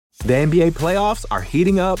The NBA playoffs are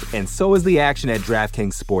heating up, and so is the action at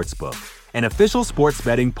DraftKings Sportsbook, an official sports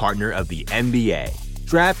betting partner of the NBA.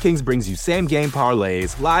 DraftKings brings you same-game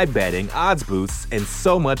parlays, live betting, odds boosts, and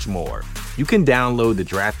so much more. You can download the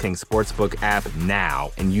DraftKings Sportsbook app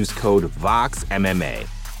now and use code VOXMMA.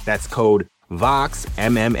 That's code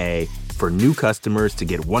VOXMMA for new customers to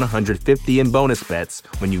get $150 in bonus bets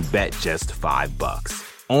when you bet just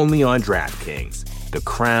 $5. Only on DraftKings. The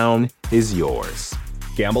crown is yours.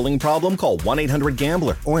 Gambling problem? Call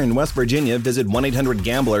 1-800-GAMBLER. Or in West Virginia, visit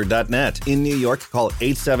 1-800-GAMBLER.net. In New York, call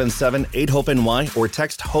 877-8-HOPE-NY or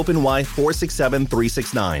text HOPE-NY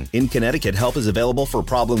 467-369. In Connecticut, help is available for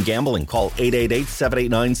problem gambling. Call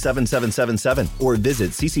 888-789-7777 or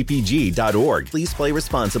visit ccpg.org. Please play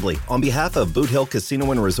responsibly. On behalf of Boot Hill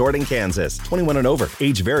Casino and Resort in Kansas, 21 and over.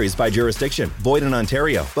 Age varies by jurisdiction. Void in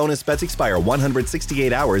Ontario. Bonus bets expire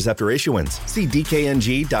 168 hours after issuance. See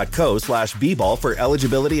dkng.co/bball for eligibility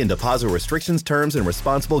and deposit restrictions, terms, and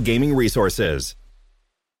responsible gaming resources.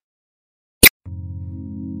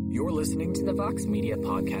 You're listening to the Vox Media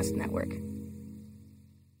Podcast Network.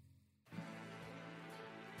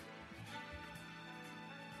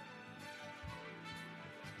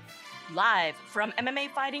 Live from MMA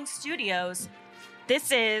Fighting Studios,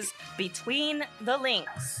 this is Between the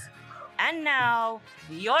Links. And now,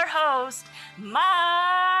 your host,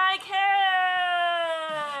 Mike Hill.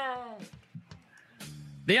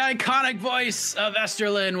 The iconic voice of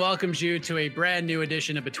Esterlin welcomes you to a brand new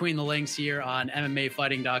edition of Between the Links here on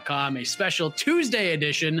MMAfighting.com, a special Tuesday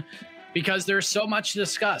edition because there's so much to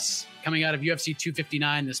discuss coming out of UFC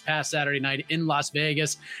 259 this past Saturday night in Las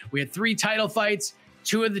Vegas. We had 3 title fights,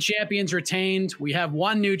 2 of the champions retained. We have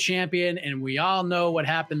 1 new champion, and we all know what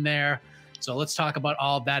happened there. So let's talk about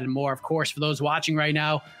all of that and more. Of course, for those watching right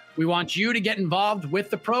now, we want you to get involved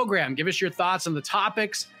with the program. Give us your thoughts on the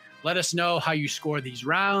topics. Let us know how you score these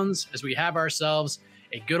rounds as we have ourselves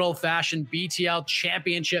a good old-fashioned BTL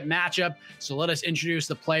championship matchup. So let us introduce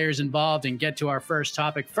the players involved and get to our first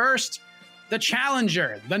topic. First, the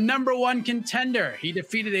challenger, the number 1 contender. He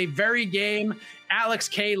defeated a very game Alex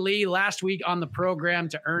K. Lee last week on the program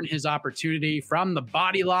to earn his opportunity from the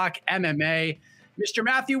Body Lock MMA. Mr.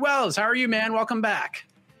 Matthew Wells, how are you, man? Welcome back.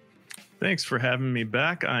 Thanks for having me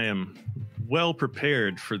back. I am well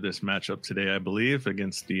prepared for this matchup today, I believe,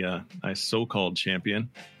 against the so-called champion.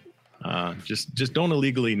 Just don't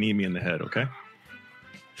illegally knee me in the head, okay?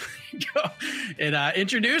 And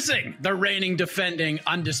introducing the reigning, defending,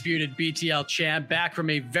 undisputed BTL champ, back from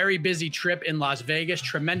a very busy trip in Las Vegas.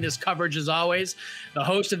 Tremendous coverage as always. The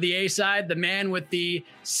host of the A-Side, the man with the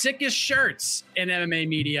sickest shirts in MMA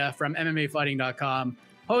media from MMAfighting.com,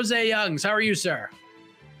 Jose Youngs. How are you, sir?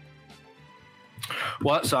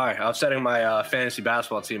 What? Sorry, I was setting my fantasy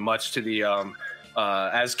basketball team. Much to the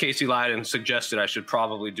as Casey Leiden suggested, I should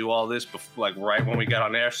probably do all this right when we get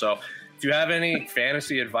on air. So if you have any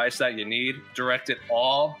fantasy advice that you need, direct it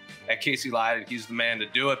all at Casey Leiden. He's the man to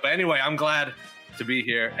do it. But anyway, I'm glad to be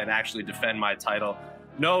here and actually defend my title.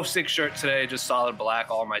 No 6 shirt today, just solid black.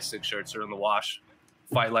 All my 6 shirts are in the wash.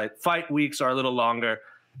 Fight weeks are a little longer.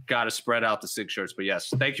 Got to spread out the 6 shirts. But yes,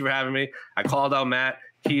 thank you for having me. I called out Matt.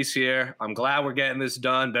 He's here. I'm glad we're getting this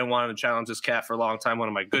done. Been wanting to challenge this cat for a long time. One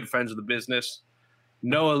of my good friends of the business.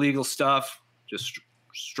 No illegal stuff. Just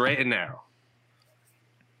straight and narrow.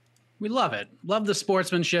 We love it. Love the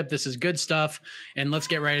sportsmanship. This is good stuff. And let's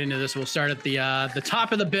get right into this. We'll start at the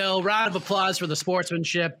top of the bill. Round of applause for the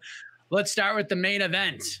sportsmanship. Let's start with the main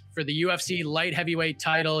event for the UFC light heavyweight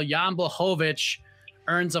title. Jan Blachowicz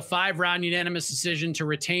earns a 5-round unanimous decision to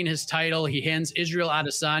retain his title. He hands Israel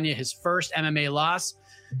Adesanya his first MMA loss.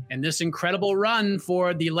 And this incredible run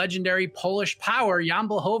for the legendary Polish power, Jan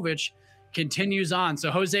Blachowicz, continues on. So,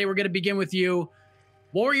 Jose, we're going to begin with you.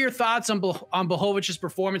 What were your thoughts on Blachowicz's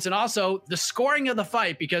performance and also the scoring of the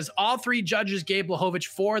fight? Because all 3 judges gave Blachowicz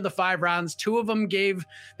 4 of the 5 rounds. 2 of them gave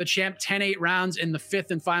the champ 10-8 rounds in the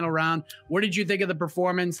 5th and final round. What did you think of the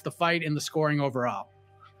performance, the fight, and the scoring overall?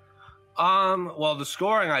 Well, the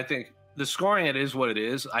scoring, it is what it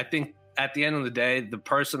is. I think at the end of the day, the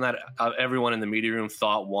person that everyone in the media room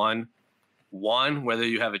thought won, whether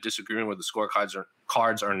you have a disagreement with the scorecards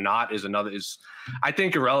or not is I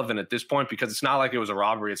think irrelevant at this point because it's not like it was a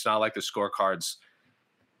robbery. It's not like the scorecards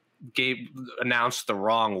announced the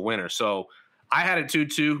wrong winner. So I had it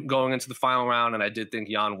 2-2 going into the final round, and I did think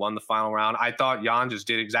Jan won the final round. I thought Jan just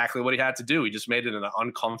did exactly what he had to do. He just made it an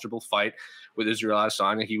uncomfortable fight with Israel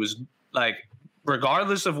Adesanya. He was like,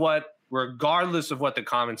 regardless of what the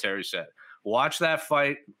commentary said, watch that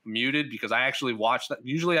fight muted because I actually watched that.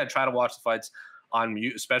 Usually I try to watch the fights on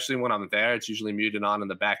mute, especially when I'm there. It's usually muted on in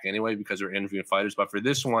the back anyway because we're interviewing fighters. But for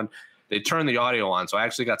this one, they turned the audio on, so I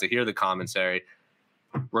actually got to hear the commentary.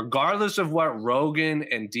 Regardless of what Rogan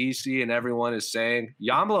and DC and everyone is saying,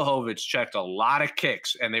 Jan Blachowicz checked a lot of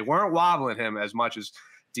kicks, and they weren't wobbling him as much as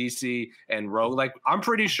DC and Rogan. Like, I'm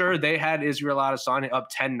pretty sure they had Israel Adesanya up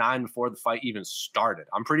 10-9 before the fight even started.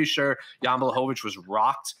 I'm pretty sure Jan Blachowicz was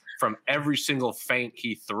rocked from every single feint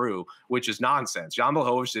he threw, which is nonsense. Jan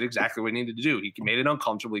Blachowicz did exactly what he needed to do. He made it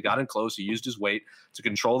uncomfortable. He got in close. He used his weight to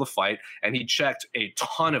control the fight, and he checked a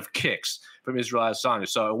ton of kicks from Israel Adesanya.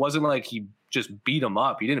 So it wasn't like he just beat him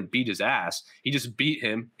up. He didn't beat his ass. He just beat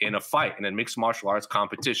him in a fight. And in mixed martial arts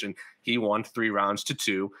competition, he won 3 rounds to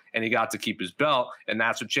 2, and he got to keep his belt. And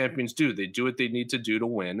that's what champions do. They do what they need to do to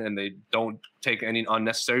win, and they don't take any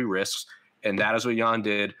unnecessary risks. And that is what Jan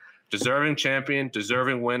did. Deserving champion,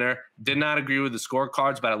 deserving winner. Did not agree with the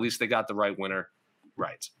scorecards, but at least they got the right winner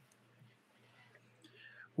right.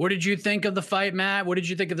 What did you think of the fight, Matt? What did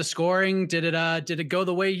you think of the scoring? Did it go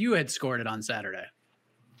the way you had scored it on Saturday?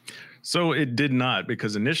 So it did not,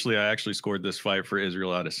 because initially I actually scored this fight for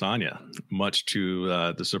Israel Adesanya, much to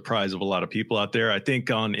the surprise of a lot of people out there. I think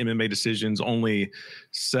on MMA Decisions, only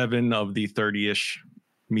 7 of the 30-ish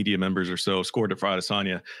media members or so scored it for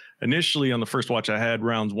Adesanya. Initially, on the first watch, I had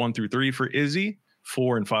rounds 1 through 3 for Izzy.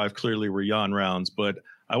 4 and 5 clearly were Jan rounds, but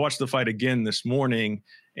I watched the fight again this morning,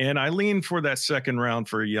 and I leaned for that second round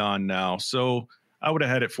for Jan now. So I would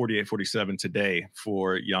have had it 48-47 today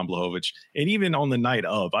for Jan Blachowicz. And even on the night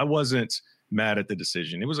of, I wasn't mad at the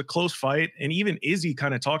decision. It was a close fight. And even Izzy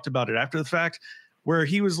kind of talked about it after the fact, where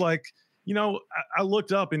he was like, you know, I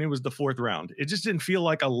looked up and it was the 4th round. It just didn't feel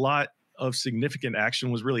like a lot of significant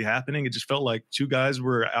action was really happening. It just felt like 2 guys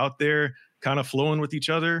were out there kind of flowing with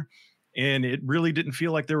each other. And it really didn't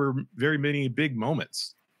feel like there were very many big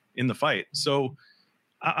moments in the fight. So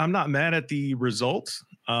I'm not mad at the result.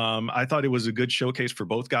 I thought it was a good showcase for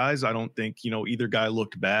both guys. I don't think, you know, either guy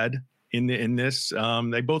looked bad in this.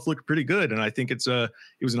 They both looked pretty good. And I think it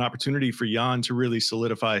was an opportunity for Jan to really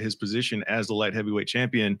solidify his position as the light heavyweight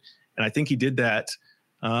champion. And I think he did that.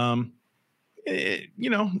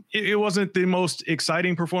 It wasn't the most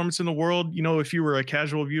exciting performance in the world, you know, if you were a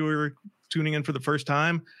casual viewer tuning in for the first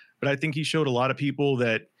time, but I think he showed a lot of people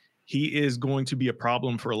that he is going to be a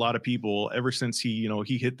problem for a lot of people ever since he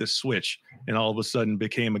hit this switch and all of a sudden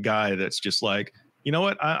became a guy that's just like, you know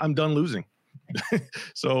what, I'm done losing.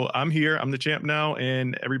 So I'm here, I'm the champ now,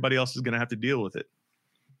 and everybody else is going to have to deal with it.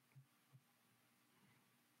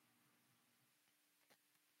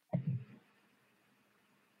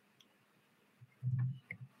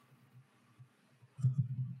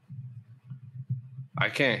 I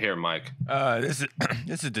can't hear Mike. This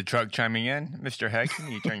is the truck chiming in. Mr. Heck,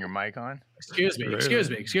 can you turn your mic on? Excuse me.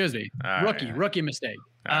 Rookie mistake.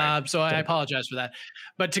 Right. So I apologize for that.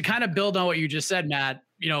 But to kind of build on what you just said, Matt,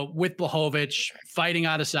 you know, with Blachowicz fighting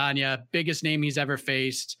Adesanya, biggest name he's ever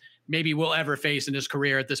faced, maybe will ever face in his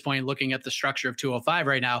career at this point, looking at the structure of 205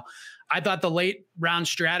 right now. I thought the late round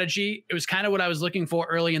strategy, it was kind of what I was looking for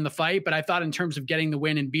early in the fight, but I thought in terms of getting the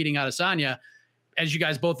win and beating Adesanya, as you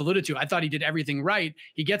guys both alluded to, I thought he did everything right.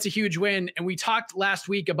 He gets a huge win. And we talked last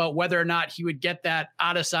week about whether or not he would get that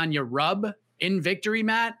Adesanya rub in victory,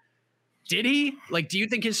 Matt. Did he? Like, do you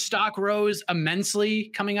think his stock rose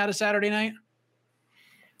immensely coming out of Saturday night?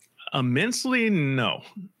 Immensely? No.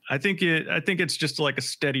 I think it's just like a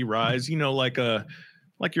steady rise, you know, like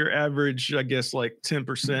your average, I guess, like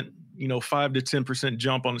 10%, 5 to 10%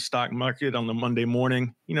 jump on the stock market on the Monday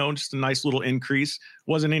morning, just a nice little increase.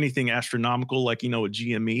 Wasn't anything astronomical like, a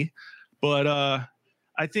GME, but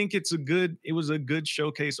I think it was a good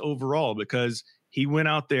showcase overall because he went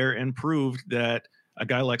out there and proved that a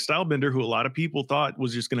guy like Stylebender, who a lot of people thought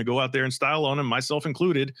was just going to go out there and style on him, myself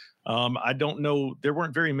included. I don't know. There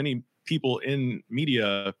weren't very many people in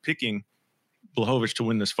media picking Blachowicz to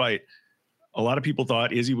win this fight. A lot of people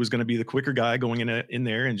thought Izzy was going to be the quicker guy going in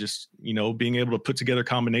there and just, being able to put together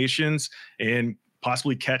combinations and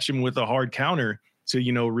possibly catch him with a hard counter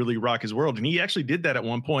to, really rock his world. And he actually did that at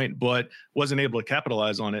one point, but wasn't able to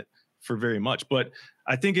capitalize on it for very much. But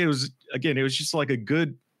I think it was just like a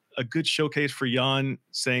good showcase for Jan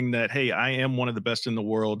saying that, hey, I am one of the best in the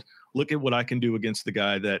world. Look at what I can do against the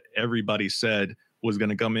guy that everybody said was going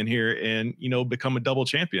to come in here and, become a double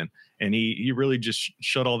champion. And he really just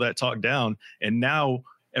shut all that talk down. And now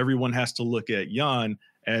everyone has to look at Jan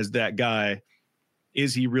as that guy.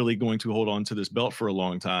 Is he really going to hold on to this belt for a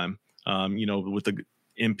long time? With the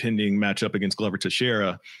impending matchup against Glover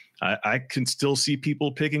Teixeira, I can still see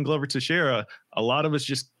people picking Glover Teixeira. A lot of us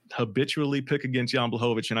just habitually pick against Jan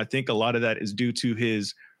Blachowicz. And I think a lot of that is due to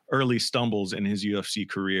his early stumbles in his UFC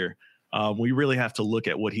career. We really have to look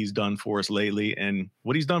at what he's done for us lately, and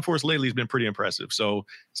what he's done for us lately has been pretty impressive. So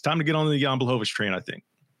it's time to get on the Jan Blachowicz train, I think.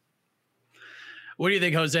 What do you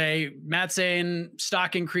think, Jose? Matt saying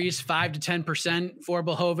stock increase 5 to 10% for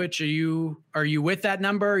Blachowicz. Are you with that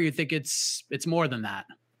number, or you think it's more than that?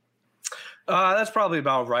 That's probably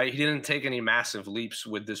about right. He didn't take any massive leaps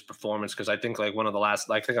with this performance, because I think like one of the last,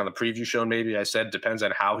 like I think on the preview show, maybe I said depends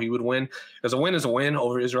on how he would win, because a win is a win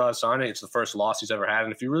over Israel Adesanya. It's the first loss he's ever had.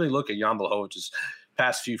 And if you really look at Jan Blachowicz's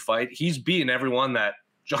past few fights, he's beaten everyone that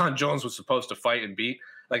John Jones was supposed to fight and beat.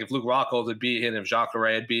 Like if Luke Rockhold had beat him, if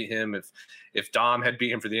Jacare had beat him, if Dom had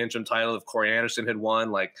beat him for the interim title, if Corey Anderson had won,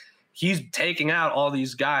 like he's taking out all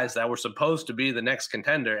these guys that were supposed to be the next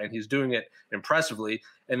contender, and he's doing it impressively.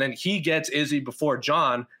 And then he gets Izzy before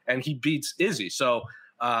John, and he beats Izzy. So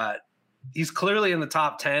he's clearly in the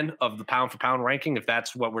top 10 of the pound for pound ranking, if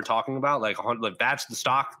that's what we're talking about. Like if that's the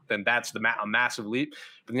stock, then that's a massive leap.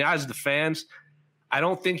 But in the eyes of the fans, I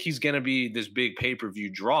don't think he's going to be this big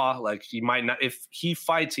pay-per-view draw. Like he might not, if he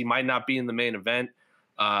fights, he might not be in the main event.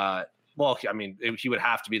 Well, I mean, he would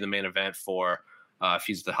have to be the main event for if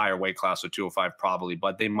he's the higher weight class of 205 probably,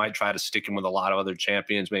 but they might try to stick him with a lot of other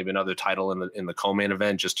champions, maybe another title in the co-main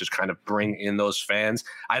event, just to kind of bring in those fans.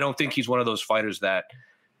 I don't think he's one of those fighters that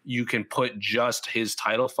you can put just his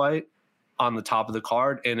title fight on the top of the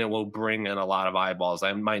card and it will bring in a lot of eyeballs.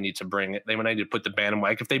 They might need to put the bantam,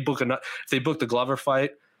 like if they book the Glover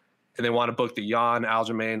fight and they want to book the Jan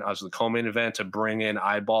Aljamain as the co-main event to bring in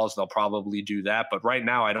eyeballs, they'll probably do that. But right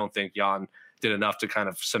now, I don't think Jan did enough to kind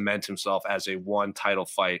of cement himself as a one title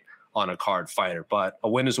fight on a card fighter. But a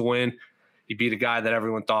win is a win. He beat a guy that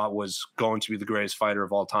everyone thought was going to be the greatest fighter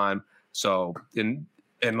of all time. So,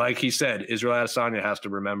 and like he said, Israel Adesanya has to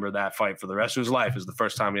remember that fight for the rest of his life. Is the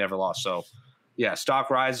first time he ever lost. So, yeah,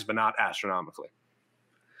 stock rises, but not astronomically.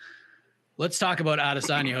 Let's talk about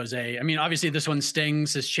Adesanya, Jose. I mean, obviously this one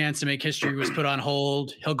stings. His chance to make history was put on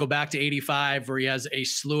hold. He'll go back to 85, where he has a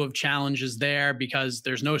slew of challenges there because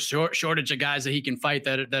there's no shortage of guys that he can fight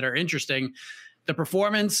that are interesting. The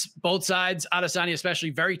performance, both sides, Adesanya especially,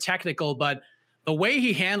 very technical, but the way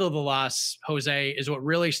he handled the loss, Jose, is what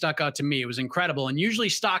really stuck out to me. It was incredible. And usually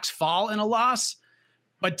stocks fall in a loss,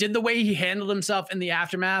 but did the way he handled himself in the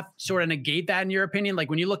aftermath sort of negate that in your opinion? Like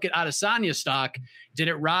when you look at Adesanya's stock, did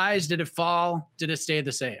it rise? Did it fall? Did it stay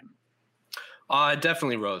the same? It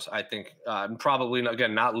definitely rose. I think probably,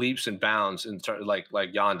 again, not leaps and bounds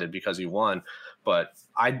like Jan did because he won, but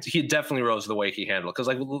he definitely rose the way he handled. Because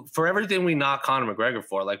like for everything we knock Conor McGregor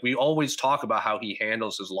for, like we always talk about how he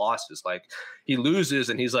handles his losses. Like he loses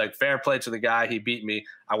and he's like, fair play to the guy, he beat me,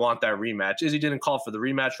 I want that rematch. Izzy didn't call for the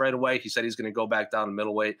rematch right away. He said he's going to go back down to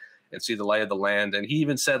middleweight and see the lay of the land. And he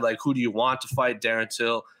even said like, who do you want to fight? Darren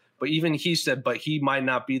Till. But even he said, but he might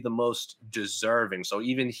not be the most deserving. So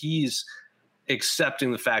even he's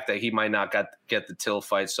accepting the fact that he might not get the Till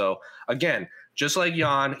fight. So again, just like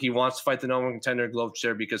Jan, he wants to fight the number one contender in global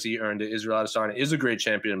share because he earned it. Israel Adesanya is a great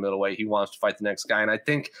champion in middleweight. He wants to fight the next guy. And I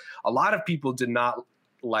think a lot of people did not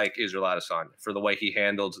like Israel Adesanya for the way he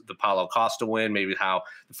handled the Paulo Costa win, maybe how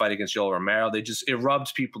the fight against Yoel Romero, it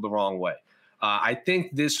rubs people the wrong way. I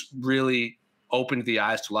think this really opened the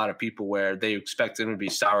eyes to a lot of people where they expected him to be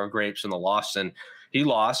sour grapes in the loss, and he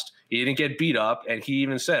lost. He didn't get beat up, and he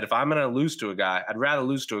even said, if I'm going to lose to a guy, I'd rather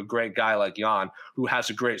lose to a great guy like Jan, who has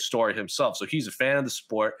a great story himself. So he's a fan of the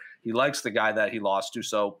sport. He likes the guy that he lost to.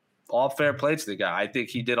 So all fair play to the guy. I think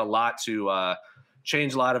he did a lot to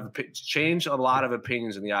change a lot of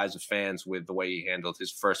opinions in the eyes of fans with the way he handled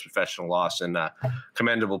his first professional loss, and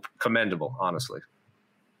commendable, honestly.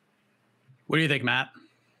 What do you think, Matt?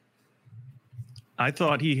 I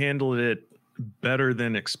thought he handled it better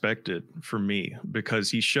than expected for me,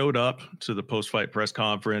 because he showed up to the post-fight press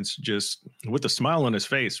conference just with a smile on his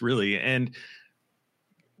face, really, and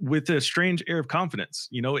with a strange air of confidence.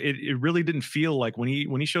 You know, it really didn't feel like when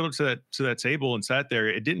he showed up to that table and sat there,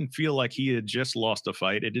 it didn't feel like he had just lost a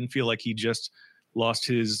fight. It didn't feel like he just lost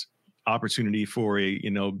his opportunity for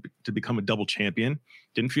to become a double champion.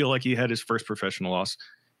 Didn't feel like he had his first professional loss.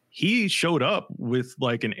 He showed up with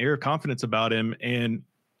like an air of confidence about him, and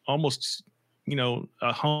almost,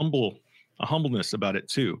 a humbleness about it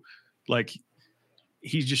too. Like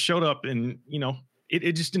he just showed up and,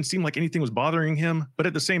 it just didn't seem like anything was bothering him. But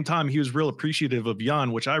at the same time, he was real appreciative of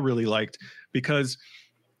Jan, which I really liked, because,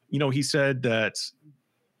 he said that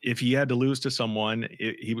if he had to lose to someone,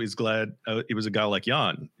 he was glad it was a guy like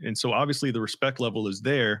Jan. And so obviously the respect level is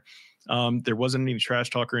there. There wasn't any trash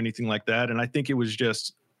talk or anything like that. And I think it was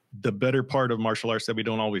just the better part of martial arts that we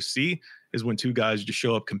don't always see is when two guys just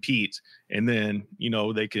show up, compete, and then,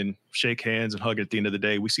 they can shake hands and hug at the end of the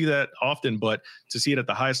day. We see that often, but to see it at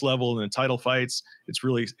the highest level and in title fights, it's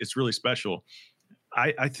really special.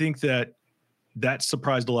 I think that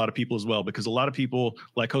surprised a lot of people as well, because a lot of people,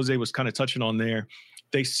 like Jose was kind of touching on there,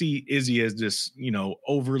 they see Izzy as this,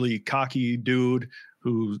 overly cocky dude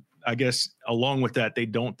who, I guess, along with that, they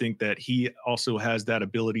don't think that he also has that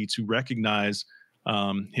ability to recognize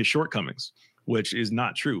his shortcomings, which is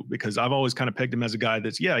not true, because I've always kind of pegged him as a guy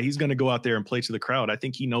that's, he's going to go out there and play to the crowd. I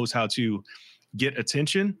think he knows how to get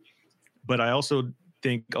attention, but I also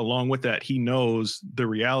think along with that, he knows the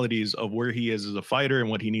realities of where he is as a fighter and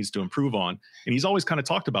what he needs to improve on. And he's always kind of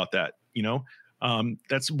talked about that,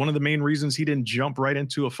 that's one of the main reasons he didn't jump right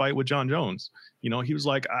into a fight with John Jones. He was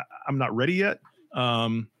like, I'm not ready yet.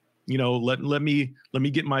 Let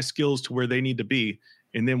me get my skills to where they need to be,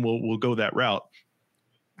 and then we'll go that route.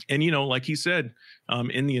 And, like he said,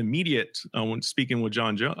 in the immediate, when speaking with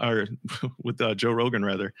with Joe Rogan,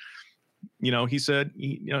 rather, he said,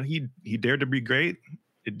 he dared to be great.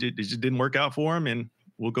 It just didn't work out for him. And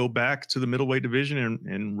we'll go back to the middleweight division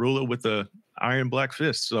and rule it with a iron black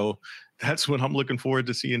fist. So that's what I'm looking forward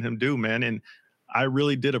to seeing him do, man. And I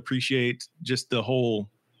really did appreciate just the whole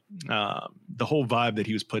vibe that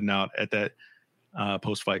he was putting out at that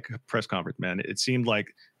post-fight press conference, man. It seemed like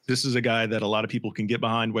this is a guy that a lot of people can get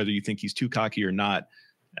behind, whether you think he's too cocky or not.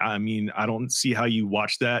 I mean, I don't see how you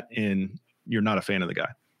watch that and you're not a fan of the guy.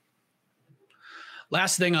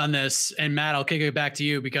 Last thing on this, and Matt, I'll kick it back to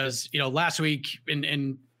you, because, last week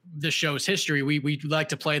in the show's history, we like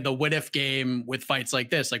to play the what if game with fights like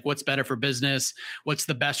this, like what's better for business, what's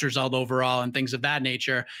the best result overall, and things of that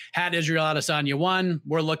nature. Had Israel Adesanya won,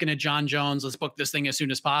 we're looking at John Jones. Let's book this thing as soon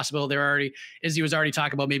as possible. Izzy was already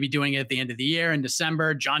talking about maybe doing it at the end of the year in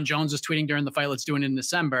December. John Jones was tweeting during the fight, let's do it in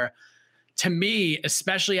December. To me,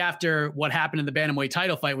 especially after what happened in the bantamweight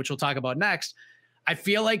title fight, which we'll talk about next, I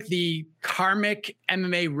feel like the karmic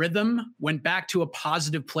MMA rhythm went back to a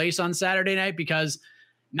positive place on Saturday night, because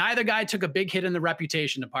neither guy took a big hit in the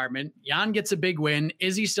reputation department. Jan gets a big win.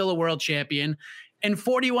 Izzy's still a world champion. And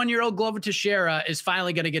 41-year-old Glover Teixeira is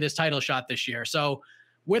finally going to get his title shot this year. So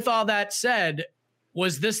with all that said,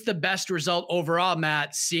 was this the best result overall,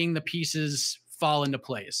 Matt, seeing the pieces fall into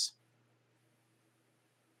place?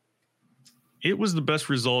 It was the best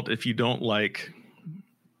result if you don't like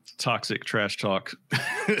toxic trash talk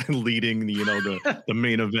leading the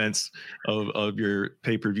main events of your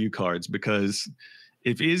pay-per-view cards, because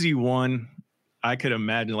if Izzy won, I could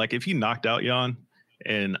imagine, like, if he knocked out Jan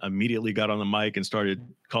and immediately got on the mic and started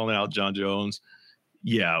calling out John Jones,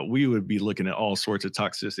 we would be looking at all sorts of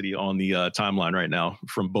toxicity on the timeline right now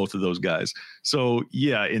from both of those guys. So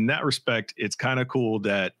in that respect, it's kind of cool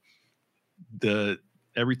that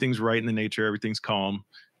everything's right in the nature, everything's calm.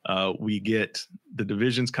 We get the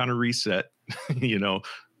divisions kind of reset,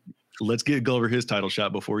 let's get Glover his title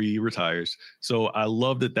shot before he retires. So I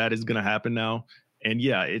love that is going to happen now. And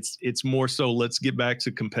it's more so let's get back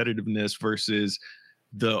to competitiveness versus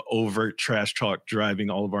the overt trash talk driving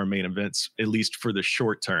all of our main events, at least for the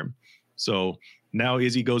short term. So now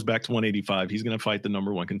Izzy goes back to 185. He's going to fight the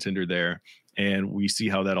number one contender there, and we see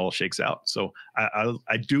how that all shakes out. So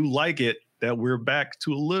I do like it that we're back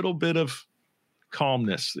to a little bit of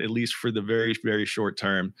calmness, at least for the very, very short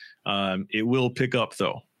term. It will pick up,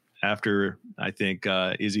 though, after I think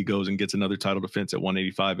Izzy goes and gets another title defense at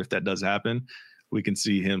 185. If that does happen, we can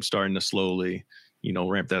see him starting to slowly,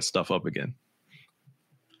 ramp that stuff up again.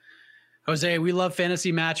 Jose, we love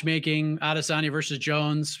fantasy matchmaking. Adesanya versus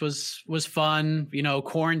Jones was fun.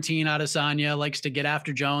 Quarantine Adesanya likes to get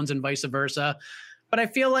after Jones and vice versa. But I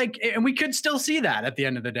feel like, and we could still see that at the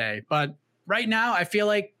end of the day. But right now, I feel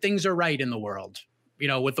like things are right in the world,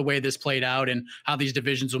 with the way this played out and how these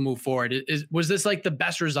divisions will move forward. Was this like the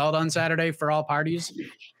best result on Saturday for all parties?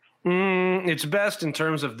 It's best in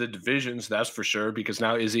terms of the divisions, that's for sure, because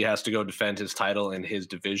now Izzy has to go defend his title in his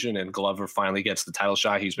division, and Glover finally gets the title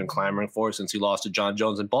shot he's been clamoring for since he lost to John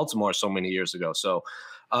Jones in Baltimore so many years ago. So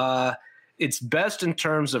it's best in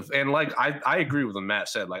terms of, and like I agree with what Matt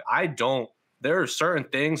said. Like, there are certain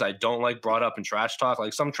things I don't like brought up in trash talk.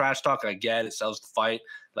 Like, some trash talk I get, it sells the fight.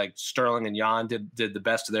 Like Sterling and Jan did the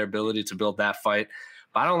best of their ability to build that fight.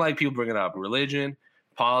 But I don't like people bringing up religion,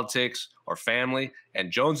 politics, or family.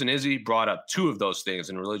 And Jones and Izzy brought up two of those things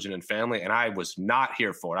in religion and family, and I was not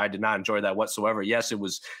here for it. I did not enjoy that whatsoever. Yes,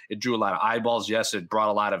 it drew a lot of eyeballs. Yes, it brought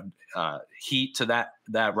a lot of heat to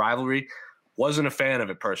that rivalry. Wasn't a fan of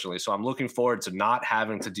it personally. So I'm looking forward to not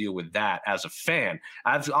having to deal with that as a fan.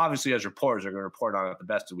 Obviously, as reporters, are going to report on it the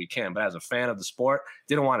best that we can. But as a fan of the sport,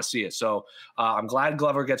 didn't want to see it. So I'm glad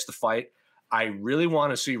Glover gets the fight. I really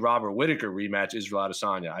want to see Robert Whittaker rematch Israel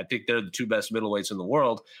Adesanya. I think they're the two best middleweights in the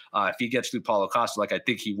world. If he gets through Paulo Costa, like I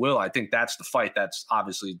think he will, I think that's the fight that's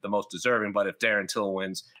obviously the most deserving. But if Darren Till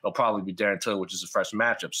wins, it'll probably be Darren Till, which is a fresh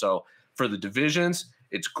matchup. So for the divisions,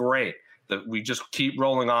 it's great that we just keep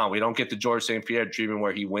rolling on. We don't get the George St. Pierre treatment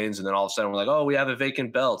where he wins and then all of a sudden we're like, oh, we have a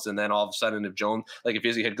vacant belt. And then all of a sudden if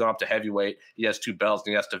Izzy had gone up to heavyweight, he has 2 belts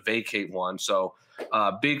and he has to vacate one. So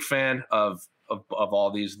big fan of all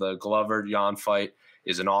these. The Glover-Jan fight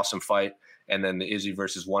is an awesome fight. And then the Izzy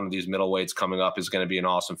versus one of these middleweights coming up is going to be an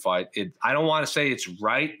awesome fight. I don't want to say it's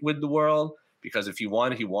right with the world, because if he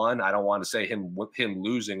won, he won. I don't want to say him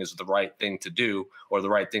losing is the right thing to do or the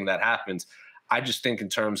right thing that happens. I just think in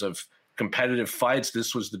terms of competitive fights,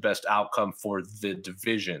 this was the best outcome for the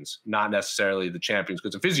divisions, not necessarily the champions.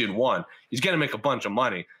 Because if Izzy had won, he's going to make a bunch of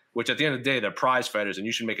money, which at the end of the day, they're prize fighters, and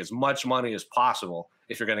you should make as much money as possible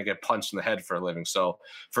if you're going to get punched in the head for a living. So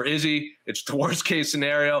for Izzy, it's the worst case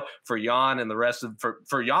scenario. For Jan and the rest of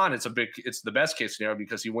for Jan, it's the best case scenario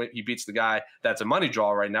because he beats the guy that's a money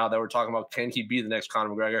draw right now that we're talking about. Can he be the next Conor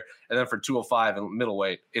McGregor? And then for 205 and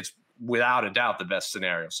middleweight, it's without a doubt the best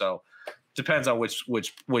scenario. So depends on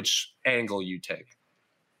which angle you take.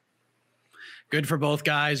 Good for both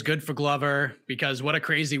guys. Good for Glover, because what a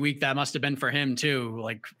crazy week that must have been for him too.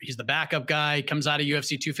 Like, he's the backup guy, comes out of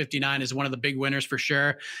UFC 259, is one of the big winners for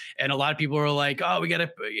sure. And a lot of people were like, oh, we got to,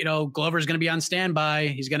 Glover's going to be on standby.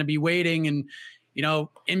 He's going to be waiting and,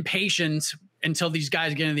 impatient until these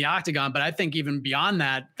guys get in the octagon. But I think even beyond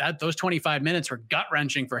that those 25 minutes were gut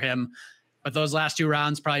wrenching for him. But those last 2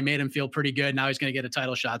 rounds probably made him feel pretty good. Now he's going to get a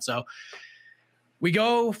title shot. So we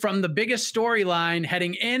go from the biggest storyline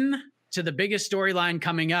heading in to the biggest storyline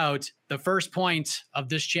coming out. The first point of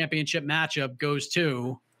this championship matchup goes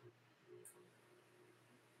to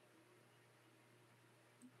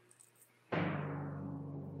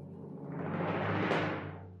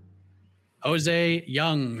Jose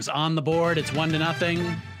Young's on the board. It's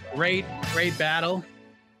 1-0. Great battle.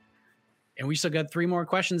 And we still got 3 more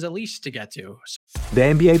questions at least to get to. The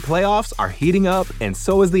NBA playoffs are heating up, and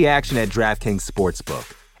so is the action at DraftKings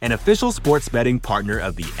Sportsbook, an official sports betting partner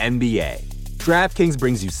of the NBA. DraftKings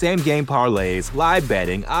brings you same-game parlays, live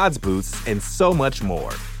betting, odds boosts, and so much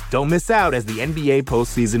more. Don't miss out as the NBA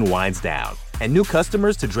postseason winds down. And new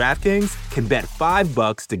customers to DraftKings can bet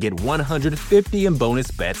 $5 to get $150 in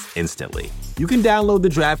bonus bets instantly. You can download the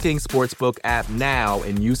DraftKings Sportsbook app now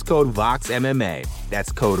and use code VOXMMA.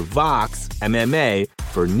 That's code VOXMMA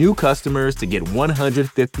for new customers to get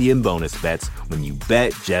 $150 in bonus bets when you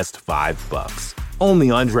bet just $5.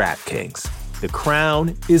 Only on DraftKings. The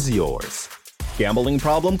crown is yours. Gambling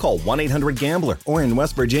problem? Call 1-800-GAMBLER. Or in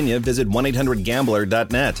West Virginia, visit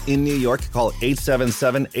 1-800-GAMBLER.net. In New York, call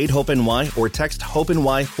 877-8-HOPE-NY or text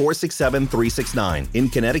HOPE-NY 467-369. In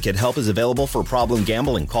Connecticut, help is available for problem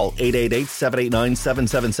gambling. Call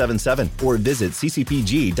 888-789-7777 or visit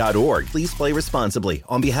ccpg.org. Please play responsibly.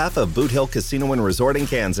 On behalf of Boot Hill Casino and Resort in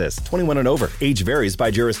Kansas, 21 and over. Age varies by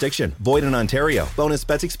jurisdiction. Void in Ontario. Bonus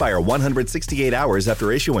bets expire 168 hours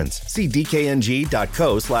after issuance. See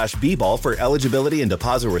dkng.co/bball for eligibility and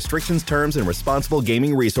deposit restrictions, terms, and responsible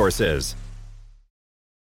gaming resources.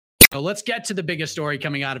 So let's get to the biggest story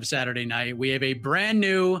coming out of Saturday night. We have a brand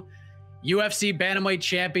new UFC bantamweight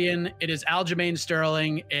champion. It is Aljamain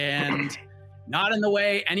Sterling, and not in the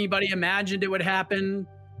way anybody imagined it would happen,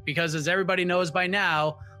 because as everybody knows by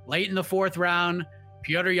now, late in the 4th round,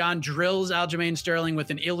 Petr Yan drills Aljamain Sterling with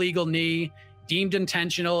an illegal knee, deemed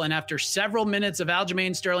intentional, and after several minutes of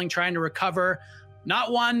Aljamain Sterling trying to recover,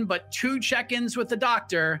 not 1, but 2 check-ins with the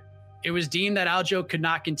doctor, it was deemed that Aljo could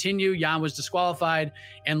not continue. Yan was disqualified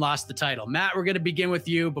and lost the title. Matt, we're going to begin with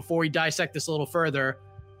you before we dissect this a little further.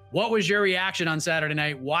 What was your reaction on Saturday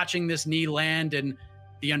night watching this knee land and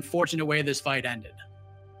the unfortunate way this fight ended?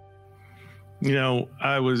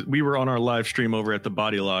 We were on our live stream over at the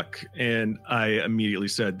Body Lock, and I immediately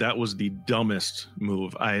said that was the dumbest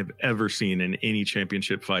move I have ever seen in any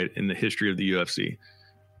championship fight in the history of the UFC.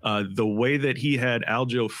 The way that he had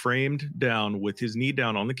Aljo framed down with his knee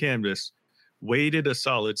down on the canvas, waited a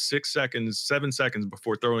solid 7 seconds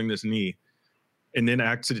before throwing this knee, and then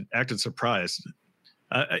acted surprised.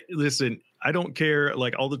 Listen, I don't care.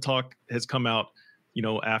 Like, all the talk has come out,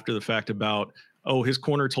 after the fact about, his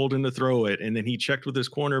corner told him to throw it, and then he checked with his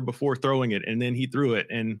corner before throwing it, and then he threw it,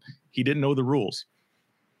 and he didn't know the rules.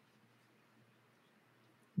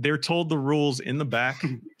 They're told the rules in the back.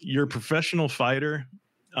 You're a professional fighter.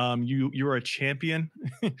 You're a champion.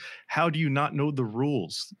 How do you not know the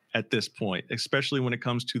rules at this point, especially when it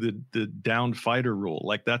comes to the downed fighter rule?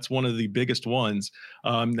 Like, that's one of the biggest ones.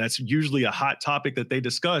 That's usually a hot topic that they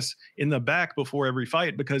discuss in the back before every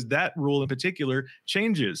fight, because that rule in particular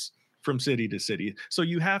changes from city to city. So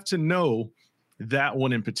you have to know that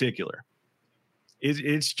one in particular.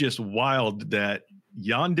 It's just wild that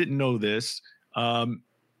Jan didn't know this, and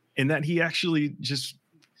that he actually just,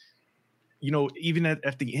 even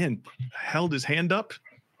at the end, held his hand up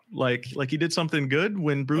like he did something good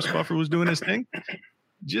when Bruce Buffer was doing his thing.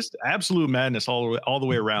 Just absolute madness all the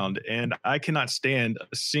way around. And I cannot stand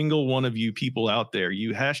a single one of you people out there,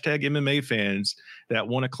 you hashtag MMA fans, that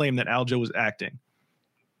want to claim that Aljo was acting.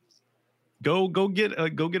 Go get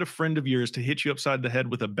a friend of yours to hit you upside the head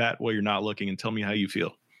with a bat while you're not looking, and tell me how you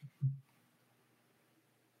feel.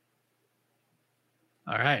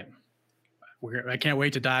 All right. I can't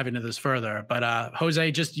wait to dive into this further, but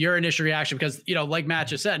Jose, just your initial reaction, because, like Matt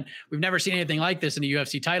just said, we've never seen anything like this in a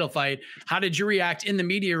UFC title fight. How did you react in the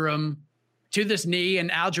media room to this knee and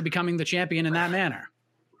Aljo becoming the champion in that manner?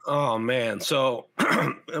 Oh man. So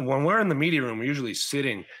when we're in the media room, we're usually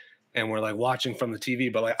sitting and we're like watching from the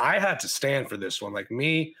TV, but like I had to stand for this one. Like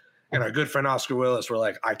me and our good friend Oscar Willis were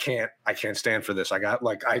like, I can't stand for this. I got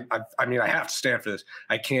like, I have to stand for this.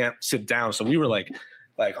 I can't sit down. So we were like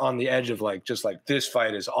on the edge of this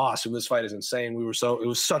fight is awesome. This fight is insane. It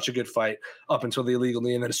was such a good fight up until the illegal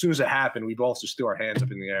knee. And then as soon as it happened, we both just threw our hands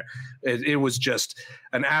up in the air. It was just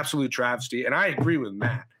an absolute travesty. And I agree with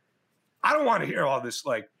Matt. I don't want to hear all this,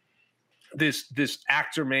 this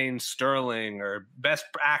Aljamain Sterling, or best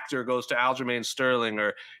actor goes to Aljamain Sterling,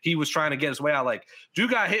 or he was trying to get his way out. Like,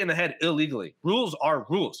 dude got hit in the head illegally. Rules are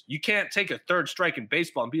rules. You can't take a third strike in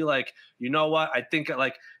baseball and be like, you know what? I think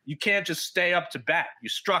you can't just stay up to bat. You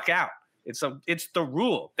struck out. It's the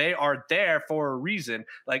rule. They are there for a reason.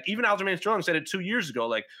 Like, even Aljamain Sterling said it 2 years ago.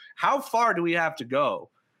 Like, how far do we have to go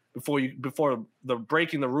before the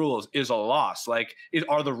breaking the rules is a loss? Like,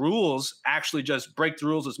 are the rules actually just break the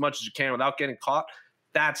rules as much as you can without getting caught?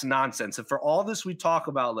 That's nonsense. And for all this, we talk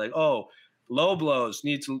about like, oh, low blows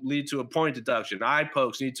need to lead to a point deduction. Eye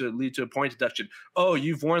pokes need to lead to a point deduction. Oh,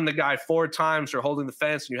 you've warned the guy 4 times for holding the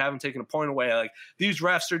fence and you haven't taken a point away. Like, these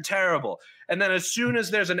refs are terrible. And then as soon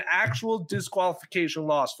as there's an actual disqualification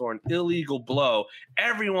loss for an illegal blow,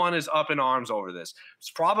 everyone is up in arms over this. It's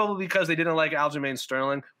probably because they didn't like Aljamain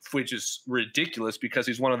Sterling, which is ridiculous because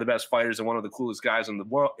he's one of the best fighters and one of the coolest guys in the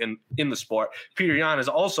world in the sport. Petr Yan is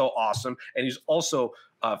also awesome, and he's also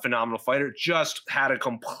a phenomenal fighter. Just had a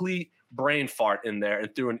complete brain fart in there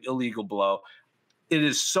and threw an illegal blow. It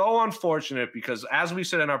is so unfortunate because, as we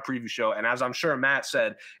said in our preview show, and as I'm sure Matt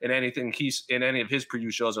said in any of his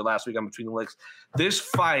preview shows or last week on Between the Links, this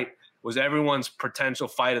fight was everyone's potential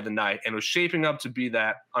fight of the night and was shaping up to be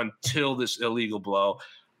that until this illegal blow.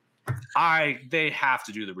 They have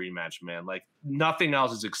to do the rematch, man. Like, nothing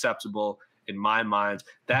else is acceptable in my mind.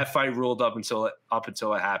 That fight ruled up until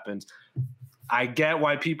it happened. I get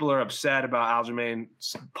why people are upset about Aljamain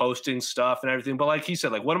posting stuff and everything, but like he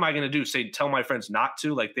said, like, what am I going to do? Tell my friends not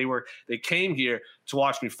to? Like, they came here to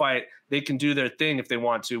watch me fight. They can do their thing if they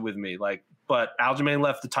want to with me. Like, but Aljamain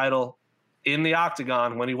left the title in the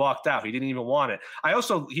octagon when he walked out. He didn't even want it.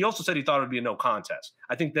 He also said he thought it would be a no contest.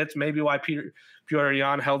 I think that's maybe why Petr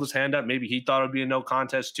Yan held his hand up. Maybe he thought it would be a no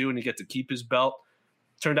contest too, and he get to keep his belt.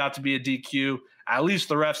 Turned out to be a DQ. At least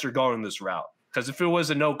the refs are going this route. Because if it was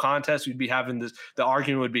a no contest, we'd be having this. The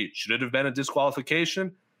argument would be, should it have been a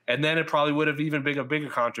disqualification? And then it probably would have even been a bigger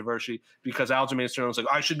controversy because Aljamain Sterling was like,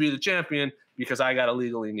 I should be the champion because I got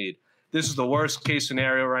illegally kneed. This is the worst case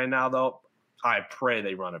scenario right now, though. I pray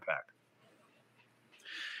they run it back.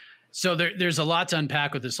 So there's a lot to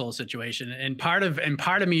unpack with this whole situation, and part of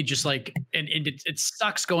me just like, and it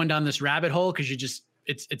sucks going down this rabbit hole because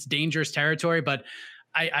it's dangerous territory. But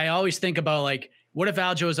I always think about, like, what if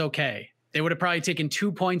Aljo is okay? They would have probably taken 2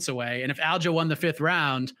 points away. And if Aljo won the 5th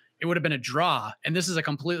round, it would have been a draw. And this is a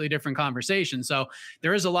completely different conversation. So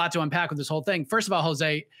there is a lot to unpack with this whole thing. First of all,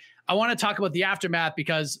 Jose, I want to talk about the aftermath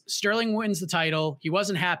because Sterling wins the title. He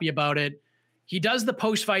wasn't happy about it. He does the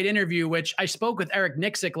post-fight interview, which I spoke with Eric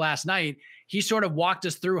Nixick last night. He sort of walked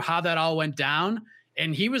us through how that all went down.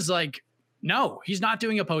 And he was like, no, he's not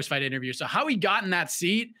doing a post-fight interview. So how he got in that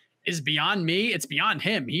seat is beyond me. It's beyond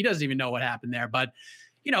him. He doesn't even know what happened there. But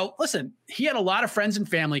listen, he had a lot of friends and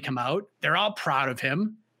family come out. They're all proud of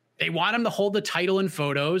him. They want him to hold the title in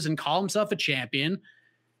photos and call himself a champion.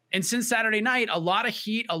 And since Saturday night, a lot of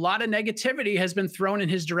heat, a lot of negativity has been thrown in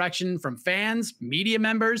his direction from fans, media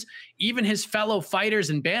members, even his fellow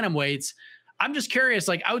fighters and bantamweights. I'm just curious,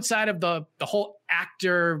 like, outside of the whole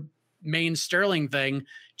actor main Sterling thing,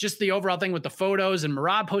 just the overall thing with the photos and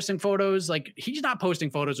Merab posting photos. Like, he's not posting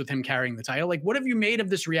photos with him carrying the title. Like, what have you made of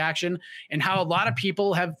this reaction and how a lot of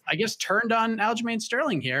people have, I guess, turned on Aljamain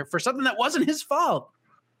Sterling here for something that wasn't his fault?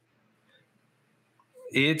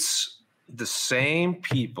 It's the same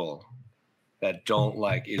people that don't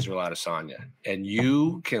like Israel Adesanya. And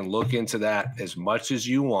you can look into that as much as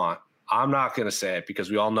you want. I'm not going to say it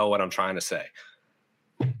because we all know what I'm trying to say.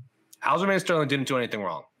 Aljamain Sterling didn't do anything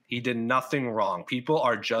wrong. He did nothing wrong. People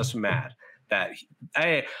are just mad that,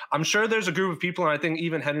 hey, I'm sure there's a group of people, and I think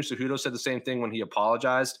even Henry Cejudo said the same thing when he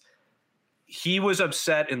apologized. He was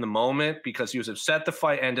upset in the moment because he was upset the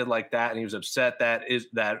fight ended like that, and he was upset that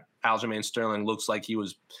Aljamain Sterling looks like he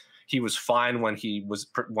was fine when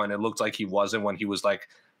it looked like he wasn't, when he was like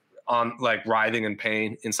writhing in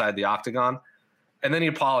pain inside the octagon. And then he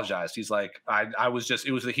apologized. He's like, it was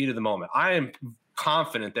the heat of the moment. I am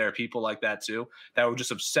confident there are people like that too, that were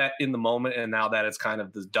just upset in the moment. And now that it's kind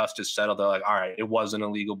of the dust is settled, they're like, all right, it was an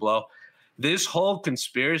illegal blow. This whole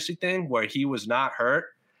conspiracy thing where he was not hurt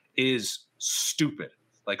is stupid.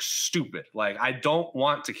 Like, I don't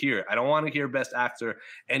want to hear it. I don't want to hear Best Actor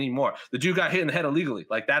anymore. The dude got hit in the head illegally.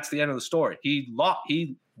 Like, that's the end of the story. He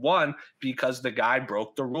won because the guy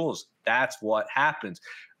broke the rules. That's what happens.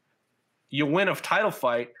 You win a title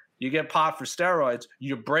fight, you get popped for steroids,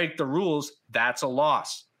 you break the rules, that's a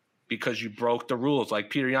loss because you broke the rules. Like,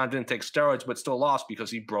 Petr Yan didn't take steroids, but still lost because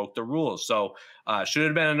he broke the rules. So should it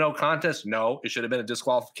have been a no contest? No, it should have been a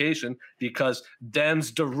disqualification because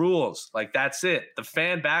them's the rules. Like, that's it. The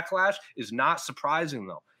fan backlash is not surprising,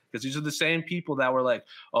 though, because these are the same people that were like,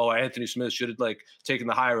 oh, Anthony Smith should have taken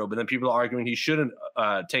the high road, but then people are arguing he shouldn't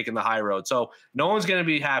taken the high road. So no one's going to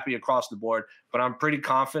be happy across the board, but I'm pretty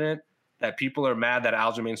confident that people are mad that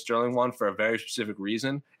Aljamain Sterling won for a very specific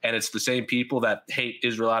reason, and it's the same people that hate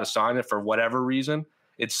Israel Adesanya for whatever reason.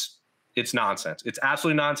 It's nonsense. It's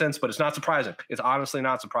absolutely nonsense, but it's not surprising. It's honestly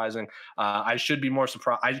not surprising. I should be more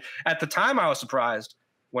surprised. At the time, I was surprised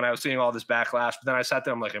when I was seeing all this backlash, but then I sat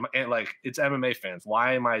there, I'm like, it's MMA fans.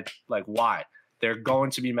 Why am I like, why? They're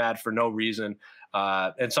going to be mad for no reason.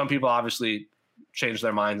 And some people obviously change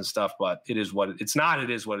their minds and stuff, but it is what it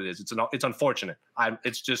is. It's unfortunate.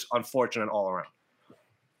 It's just unfortunate all around.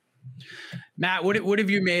 Matt, what have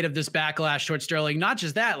you made of this backlash towards Sterling? Not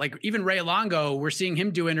just that, like even Ray Longo, we're seeing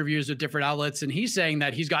him do interviews with different outlets, and he's saying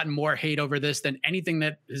that he's gotten more hate over this than anything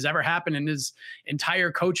that has ever happened in his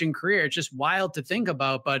entire coaching career. It's just wild to think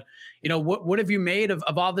about. But, you know, what have you made of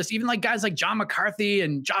all this? Even like guys like John McCarthy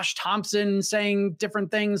and Josh Thompson saying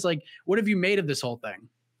different things. Like, what have you made of this whole thing?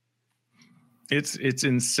 It's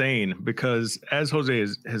insane because, as Jose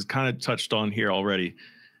has kind of touched on here already,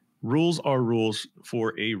 rules are rules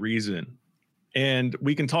for a reason. And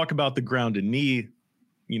we can talk about the grounded knee,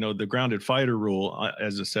 you know, the grounded fighter rule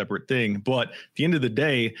as a separate thing. But at the end of the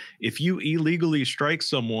day, if you illegally strike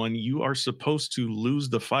someone, you are supposed to lose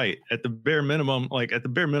the fight. At the bare minimum,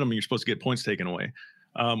 you're supposed to get points taken away.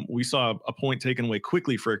 We saw a point taken away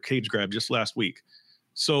quickly for a cage grab just last week.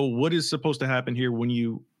 So what is supposed to happen here when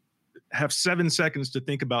you have 7 seconds to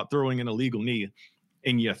think about throwing an illegal knee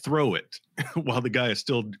and you throw it while the guy is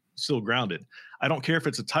still grounded? I don't care if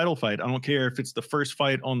it's a title fight. I don't care if it's the first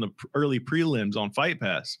fight on the early prelims on Fight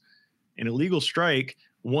Pass. An illegal strike,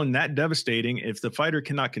 one that devastating, if the fighter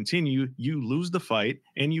cannot continue, you lose the fight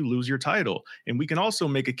and you lose your title. And we can also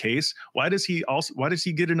make a case, why does he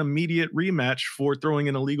get an immediate rematch for throwing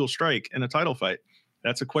an illegal strike in a title fight?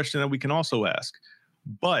 That's a question that we can also ask.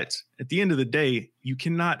 But at the end of the day, you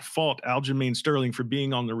cannot fault Aljamain Sterling for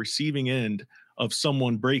being on the receiving end of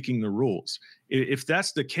someone breaking the rules. If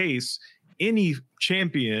that's the case, any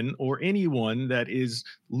champion or anyone that is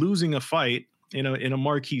losing a fight in a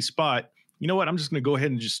marquee spot, you know what? I'm just going to go ahead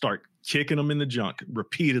and just start kicking them in the junk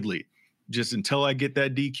repeatedly, just until I get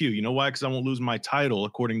that DQ. You know why? Because I won't lose my title,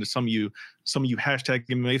 according to some of you hashtag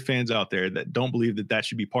MMA fans out there that don't believe that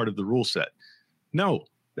should be part of the rule set. No.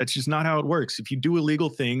 That's just not how it works. If you do illegal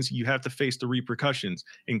things, you have to face the repercussions,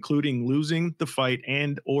 including losing the fight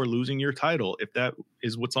and or losing your title if that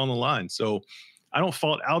is what's on the line. So I don't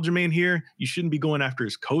fault Aljamain here. You shouldn't be going after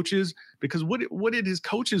his coaches, because what did his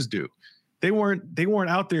coaches do? They weren't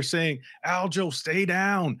out there saying, Aljo, stay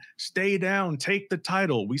down, take the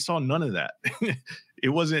title. We saw none of that.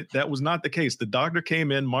 That was not the case. The doctor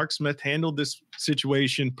came in, Mark Smith handled this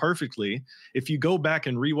situation perfectly. If you go back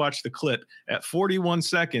and rewatch the clip at 41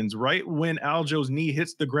 seconds, right when Aljo's knee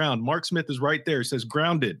hits the ground, Mark Smith is right there. It says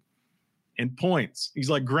grounded and points. He's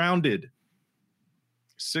like grounded.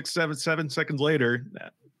 7 seconds later,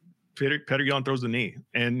 Petr Yan throws the knee,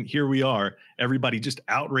 and here we are, everybody just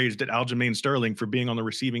outraged at Aljamain Sterling for being on the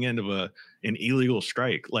receiving end of an illegal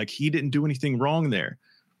strike. Like, he didn't do anything wrong there.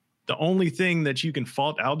 The only thing that you can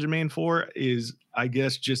fault Aljamain for is, I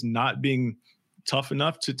guess, just not being tough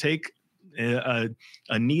enough to take a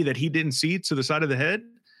knee that he didn't see to the side of the head.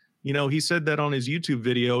 You know, he said that on his YouTube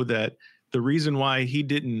video, that the reason why he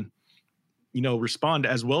didn't, you know, respond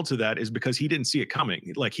as well to that is because he didn't see it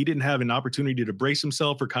coming. Like, he didn't have an opportunity to brace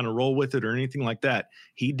himself or kind of roll with it or anything like that.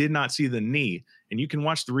 He did not see the knee. And you can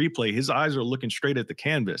watch the replay. His eyes are looking straight at the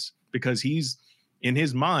canvas because he's, in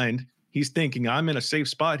his mind, he's thinking, I'm in a safe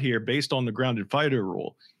spot here based on the grounded fighter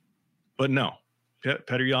rule. But no,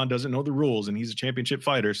 Petr Yan doesn't know the rules, and he's a championship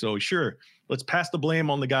fighter. So sure, let's pass the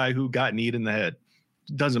blame on the guy who got kneed in the head.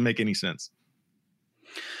 Doesn't make any sense.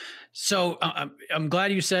 So I'm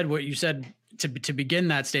glad you said what you said to begin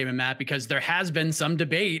that statement, Matt, because there has been some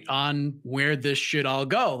debate on where this should all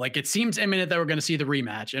go. Like, it seems imminent that we're going to see the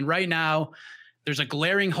rematch. And right now there's a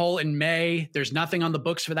glaring hole in May. There's nothing on the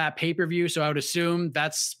books for that pay-per-view. So I would assume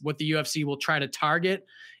that's what the UFC will try to target.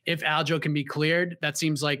 If Aljo can be cleared, that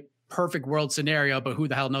seems like perfect world scenario, but who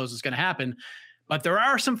the hell knows what's going to happen. But there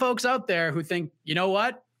are some folks out there who think, you know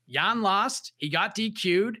what? Yan lost. He got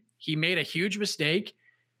DQ'd. He made a huge mistake.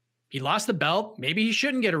 He lost the belt. Maybe he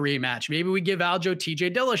shouldn't get a rematch. Maybe we give Aljo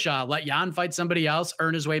TJ Dillashaw, let Yan fight somebody else,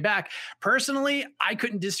 earn his way back. Personally, I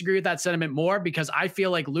couldn't disagree with that sentiment more because I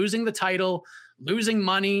feel like losing the title, losing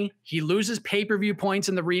money, he loses pay-per-view points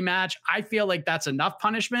in the rematch. I feel like that's enough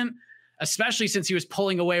punishment, especially since he was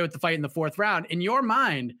pulling away with the fight in the fourth round. In your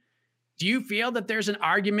mind, do you feel that there's an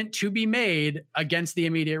argument to be made against the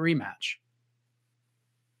immediate rematch?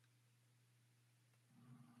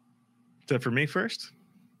 Is that for me first?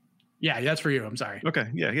 Yeah, that's for you. I'm sorry. Okay.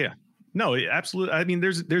 Yeah. No, absolutely. I mean,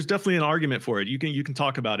 there's definitely an argument for it. You can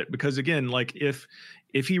talk about it because, again, like if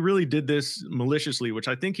he really did this maliciously, which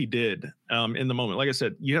I think he did in the moment, like I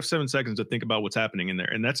said, you have 7 seconds to think about what's happening in there.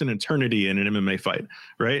 And that's an eternity in an MMA fight,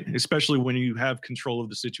 right? Especially when you have control of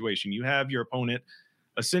the situation. You have your opponent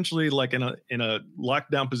essentially like in a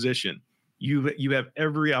lockdown position. You have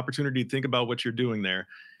every opportunity to think about what you're doing there.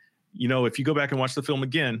 You know, if you go back and watch the film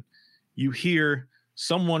again, you hear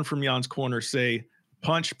someone from Jan's corner say,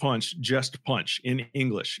 punch, just punch in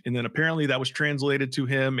English. And then apparently that was translated to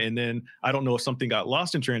him. And then I don't know if something got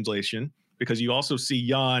lost in translation because you also see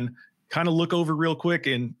Jan kind of look over real quick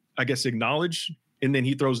and I guess acknowledge, and then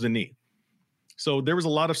he throws the knee. So there was a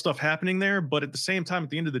lot of stuff happening there. But at the same time, at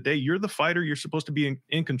the end of the day, you're the fighter. You're supposed to be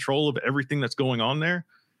in control of everything that's going on there.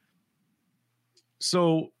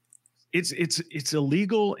 So it's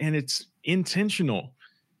illegal and it's intentional.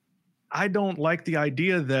 I don't like the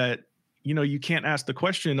idea that, you know, you can't ask the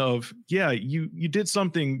question of, yeah, you did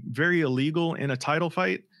something very illegal in a title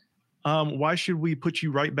fight. Why should we put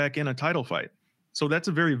you right back in a title fight? So that's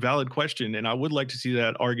a very valid question. And I would like to see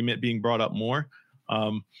that argument being brought up more.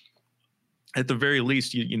 At the very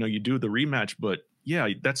least, you do the rematch, but yeah,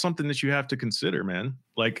 that's something that you have to consider, man.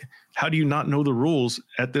 Like, how do you not know the rules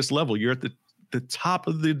at this level? You're at the top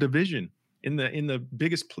of the division in the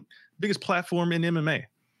biggest platform in MMA.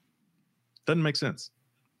 Doesn't make sense.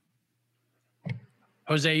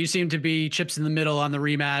 Jose, you seem to be chips in the middle on the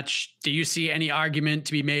rematch. Do you see any argument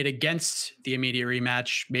to be made against the immediate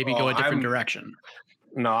rematch? Maybe go a different direction.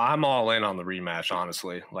 No, I'm all in on the rematch,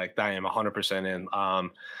 honestly. Like, I am 100% in.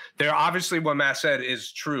 There, obviously, what Matt said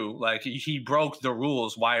is true. Like, he broke the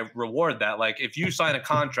rules. Why reward that? Like, if you sign a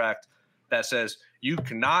contract that says you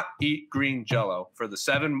cannot eat green Jell-O for the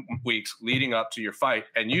 7 weeks leading up to your fight,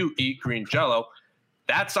 and you eat green Jell-O,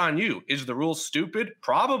 that's on you. Is the rule stupid?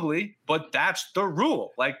 Probably, but that's the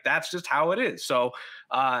rule. Like, that's just how it is. So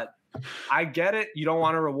I get it. You don't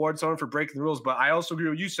want to reward someone for breaking the rules, but I also agree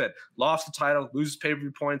with what you said. Lost the title, loses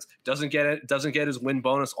pay-per-view points, doesn't get his win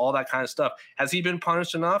bonus, all that kind of stuff. Has he been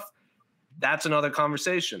punished enough? That's another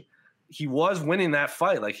conversation. He was winning that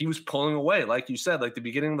fight. Like, he was pulling away. Like you said, like the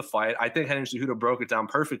beginning of the fight, I think Henry Cejudo broke it down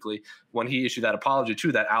perfectly when he issued that apology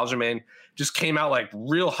too, that Aljamain just came out like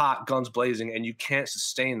real hot, guns blazing, and you can't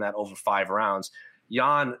sustain that over 5 rounds.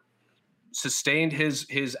 Yan sustained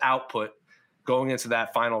his output going into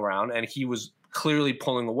that final round, and he was clearly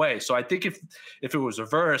pulling away. So I think if it was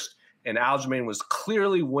reversed and Aljamain was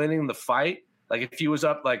clearly winning the fight, like if he was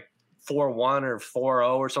up like 4-1 or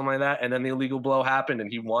 4-0 or something like that, and then the illegal blow happened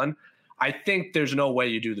and he won, I think there's no way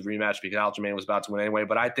you do the rematch because Aljamain was about to win anyway.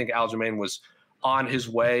 But I think Aljamain was on his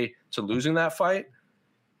way to losing that fight.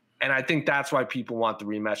 And I think that's why people want the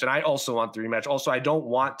rematch. And I also want the rematch. Also, I don't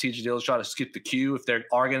want TJ Dillashaw to skip the queue. If they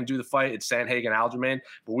are going to do the fight, it's Sandhagen and Aljamain.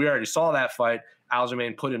 But we already saw that fight.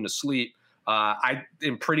 Aljamain put him to sleep. I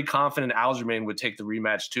am pretty confident Aljamain would take the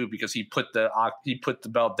rematch too, because he put the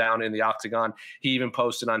belt down in the octagon. He even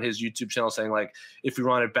posted on his YouTube channel saying, like, if we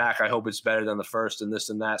run it back, I hope it's better than the first and this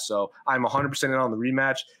and that. So I'm 100% in on the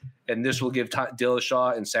rematch, and this will give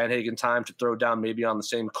Dillashaw and Sandhagen time to throw down, maybe on the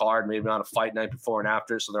same card, maybe on a fight night before and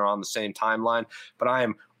after, so they're on the same timeline. But I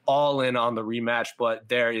am all in on the rematch, but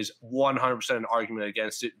there is 100% an argument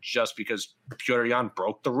against it, just because Petr Yan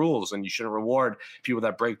broke the rules, and you shouldn't reward people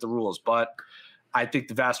that break the rules. But I think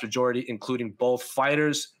the vast majority, including both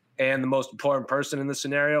fighters and the most important person in this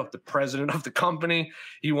scenario, the president of the company,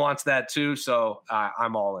 he wants that too. So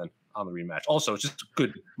I'm all in on the rematch. Also, it's just a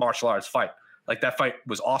good martial arts fight. Like, that fight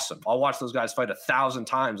was awesome. I'll watch those guys fight 1,000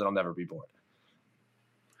 times and I'll never be bored.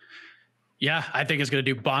 Yeah, I think it's going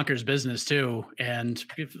to do bonkers business too. And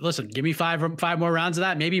listen, give me five more rounds of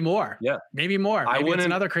that, maybe more. Yeah, maybe more. Maybe it's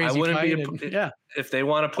another crazy fight. If they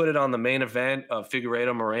want to put it on the main event of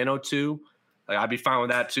Figueiredo Moreno 2, like, I'd be fine with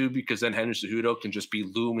that too, because then Henry Cejudo can just be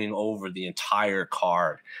looming over the entire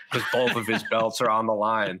card, because both of his belts are on the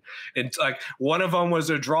line. And like, one of them was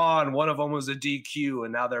a draw and one of them was a DQ,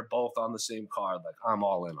 and now they're both on the same card. Like, I'm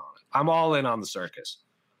all in on it. I'm all in on the circus.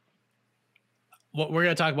 What we're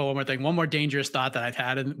going to talk about one more thing. One more dangerous thought that I've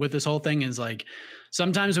had with this whole thing is, like,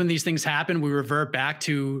 sometimes when these things happen, we revert back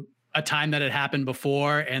to a time that had happened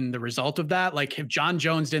before and the result of that. Like, if John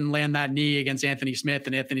Jones didn't land that knee against Anthony Smith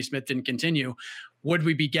and Anthony Smith didn't continue, would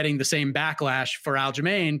we be getting the same backlash for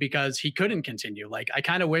Aljamain because he couldn't continue? Like, I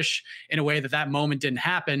kind of wish in a way that moment didn't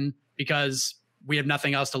happen, because we have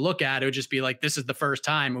nothing else to look at. It would just be like, this is the first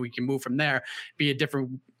time, and we can move from there, be a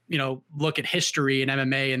different, look at history in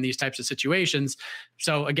MMA and these types of situations.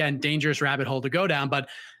 So again, dangerous rabbit hole to go down. But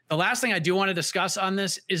the last thing I do want to discuss on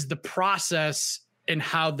this is the process and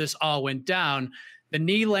how this all went down. The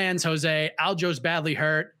knee lands Jose. Aljo's badly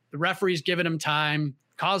hurt. The referee's giving him time,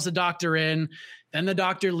 calls the doctor in. Then the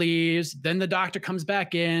doctor leaves. Then the doctor comes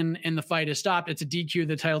back in, and the fight is stopped. It's a DQ.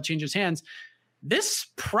 The title changes hands. This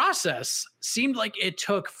process seemed like it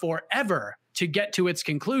took forever to get to its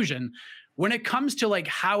conclusion. When it comes to, like,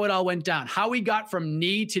 how it all went down, how we got from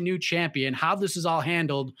knee to new champion, how this is all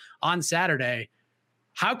handled on Saturday,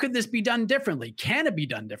 how could this be done differently? Can it be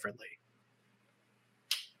done differently?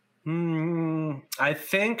 I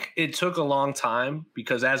think it took a long time,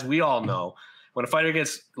 because, as we all know, when a fighter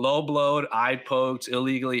gets low blowed, eye poked,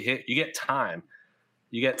 illegally hit, you get time.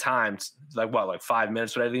 Like 5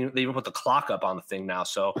 minutes, but they even put the clock up on the thing now.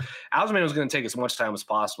 So Aljamain was going to take as much time as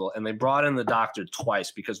possible, and they brought in the doctor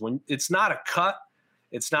twice, because when it's not a cut,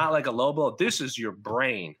 it's not like a low blow. This is your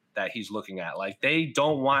brain that he's looking at. Like, they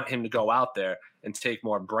don't want him to go out there and take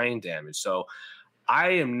more brain damage. So I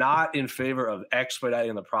am not in favor of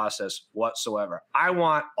expediting the process whatsoever. I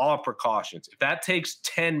want all precautions. If that takes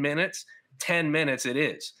 10 minutes, 10 minutes it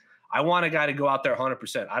is. I want a guy to go out there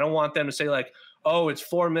 100%. I don't want them to say, like, oh, it's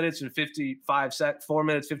 4 minutes and 55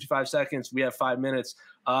 seconds. We have 5 minutes.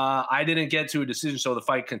 I didn't get to a decision, so the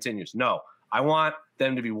fight continues. No, I want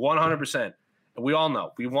them to be 100%. And we all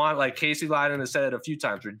know. We want, like Casey Leiden has said it a few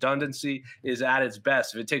times, redundancy is at its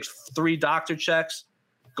best. If it takes 3 doctor checks,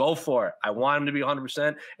 go for it. I want him to be 100%.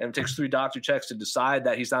 And if it takes 3 doctor checks to decide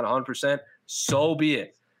that he's not 100%, so be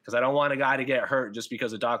it. Because I don't want a guy to get hurt just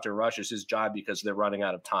because a doctor rushes his job because they're running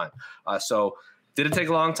out of time. So did it take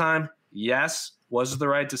a long time? Yes. Was it the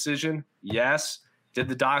right decision? Yes. Did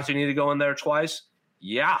the doctor need to go in there twice?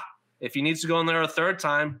 Yeah. If he needs to go in there a third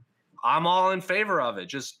time, I'm all in favor of it.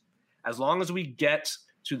 Just as long as we get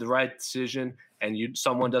to the right decision and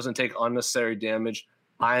someone doesn't take unnecessary damage,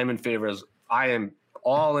 I am in favor. I am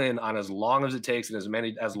all in on as long as it takes and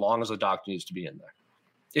as long as the doctor needs to be in there.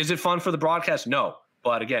 Is it fun for the broadcast? No.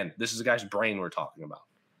 But again, this is a guy's brain we're talking about.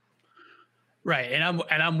 Right. And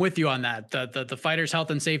I'm with you on that. The fighter's health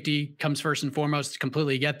and safety comes first and foremost.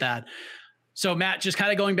 Completely get that. So Matt, just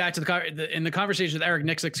kind of going back to the conversation with Eric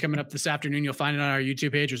Nixix coming up this afternoon, you'll find it on our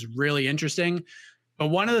YouTube page, was really interesting. But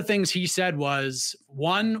one of the things he said was,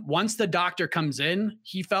 once the doctor comes in,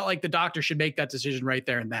 he felt like the doctor should make that decision right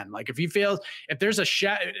there and then. Like, if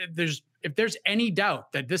there's any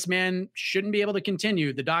doubt that this man shouldn't be able to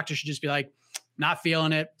continue, the doctor should just be like, not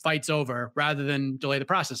feeling it, fight's over, rather than delay the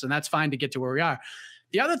process. And that's fine to get to where we are.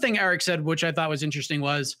 The other thing Eric said, which I thought was interesting,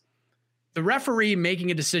 was the referee making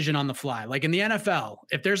a decision on the fly. Like in the NFL,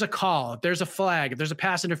 if there's a call, if there's a flag, if there's a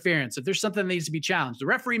pass interference, if there's something that needs to be challenged, the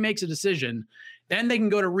referee makes a decision, then they can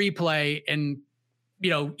go to replay and,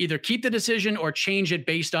 either keep the decision or change it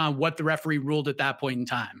based on what the referee ruled at that point in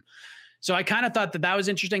time. So I kind of thought that was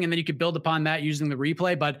interesting, and then you could build upon that using the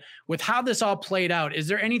replay. But with how this all played out, is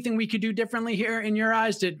there anything we could do differently here in your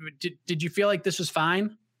eyes? Did you feel like this was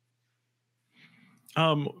fine?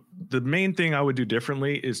 The main thing I would do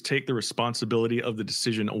differently is take the responsibility of the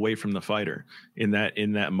decision away from the fighter in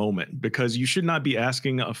that moment, because you should not be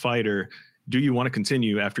asking a fighter, do you want to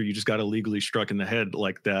continue after you just got illegally struck in the head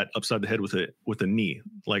like that, upside the head with a knee?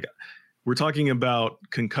 Like, we're talking about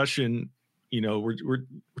concussion. We're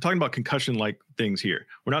talking about concussion like things here.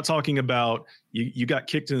 We're not talking about you got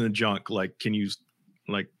kicked in the junk. Like, do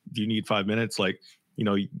you need 5 minutes? Like,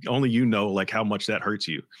 only like how much that hurts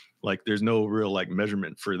you. Like, there's no real like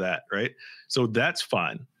measurement for that, right? So that's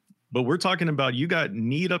fine. But we're talking about you got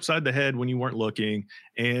kneed upside the head when you weren't looking,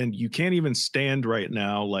 and you can't even stand right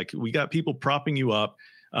now. Like, we got people propping you up.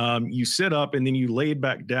 You sit up and then you laid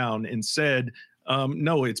back down and said,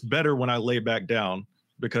 no, it's better when I lay back down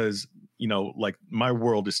because, like, my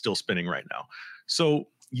world is still spinning right now. So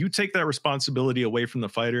you take that responsibility away from the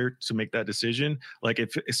fighter to make that decision. Like,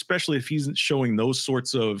 especially if he's showing those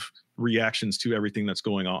sorts of reactions to everything that's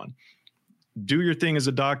going on. Do your thing as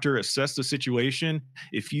a doctor, assess the situation.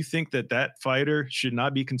 If you think that fighter should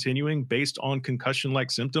not be continuing based on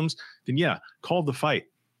concussion-like symptoms, then yeah, call the fight.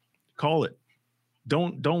 Call it.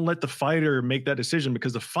 Don't let the fighter make that decision,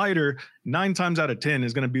 because the fighter 9 times out of 10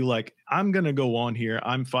 is going to be like, I'm going to go on here.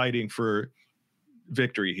 I'm fighting for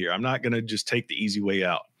victory here. I'm not going to just take the easy way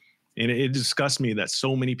out. And it disgusts me that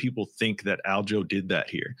so many people think that Aljo did that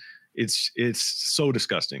here. It's so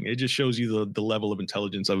disgusting. It just shows you the level of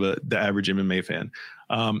intelligence of the average MMA fan.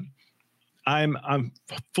 I'm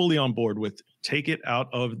fully on board with take it out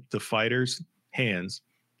of the fighter's hands.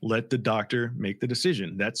 Let the doctor make the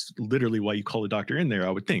decision. That's literally why you call the doctor in there, I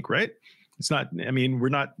would think, right? It's not, we're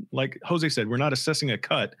not, like Jose said, we're not assessing a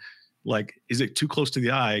cut. Like, is it too close to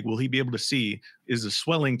the eye? Will he be able to see? Is the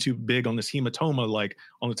swelling too big on this hematoma, like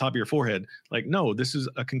on the top of your forehead? Like, no, this is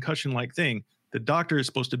a concussion-like thing. The doctor is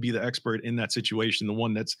supposed to be the expert in that situation, the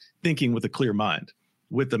one that's thinking with a clear mind,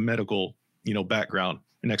 with the medical, background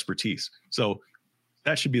and expertise. So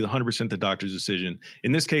that should be 100% the doctor's decision.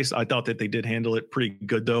 In this case, I thought that they did handle it pretty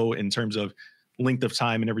good, though, in terms of length of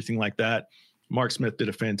time and everything like that. Mark Smith did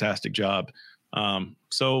a fantastic job.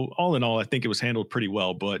 So all in all, I think it was handled pretty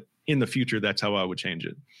well. But in the future, that's how I would change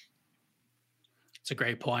it. It's a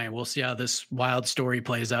great point. We'll see how this wild story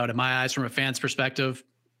plays out. In my eyes, from a fan's perspective,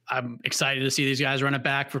 I'm excited to see these guys run it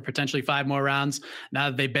back for potentially 5 more rounds now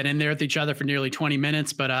that they've been in there with each other for nearly 20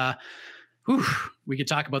 minutes. But we could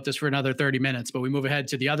talk about this for another 30 minutes. But we move ahead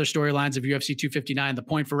to the other storylines of UFC 259. The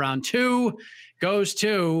point for round 2 goes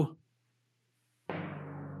to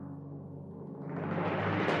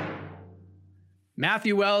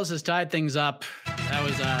Matthew Wells. Has tied things up. That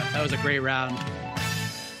was a great round.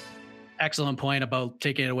 Excellent point about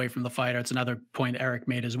taking it away from the fighter. It's another point Eric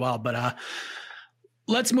made as well. But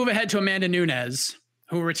let's move ahead to Amanda Nunes,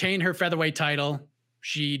 who retained her featherweight title.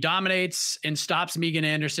 She dominates and stops Megan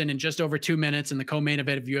Anderson in just over 2 minutes in the co-main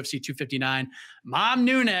event of UFC 259. Mom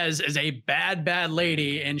Nunes is a bad, bad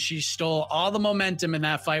lady, and she stole all the momentum in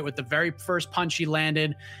that fight with the very first punch she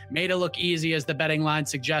landed, made it look easy as the betting line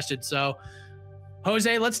suggested. So,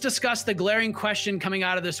 Jose, let's discuss the glaring question coming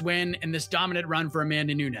out of this win and this dominant run for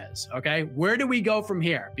Amanda Nunes, okay? Where do we go from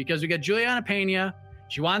here? Because we got Juliana Pena.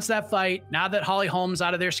 She wants that fight. Now that Holly Holm's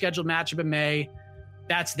out of their scheduled matchup in May,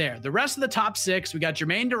 that's there. The rest of the top 6, we got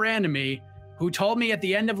Jermaine Durandamy, who told me at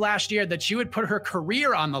the end of last year that she would put her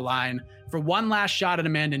career on the line for one last shot at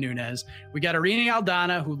Amanda Nunes. We got Irene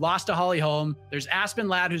Aldana, who lost to Holly Holm. There's Aspen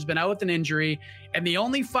Ladd, who's been out with an injury. And the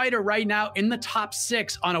only fighter right now in the top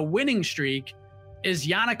 6 on a winning streak is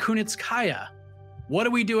Yana Kunitskaya. What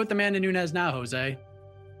do we do with Amanda Nunes now, Jose?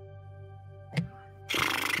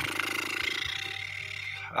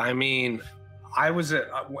 I was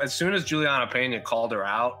as soon as Juliana Pena called her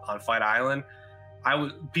out on Fight Island,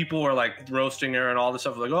 people were like roasting her and all this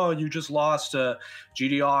stuff, like, oh, you just lost to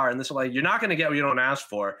GDR and this, like, you're not going to get what you don't ask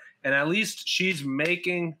for. And at least she's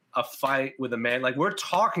making a fight with a man. Like, we're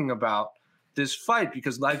talking about this fight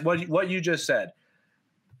because, like, what you just said,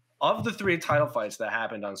 of the 3 title fights that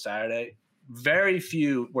happened on Saturday, very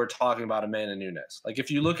few were talking about Amanda Nunes. Like,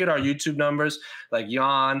 if you look at our YouTube numbers, like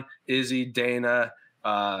Jan, Izzy, Dana,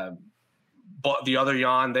 but the other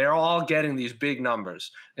Jan, they're all getting these big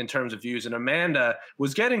numbers in terms of views. And Amanda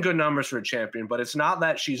was getting good numbers for a champion, but it's not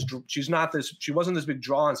that she wasn't this big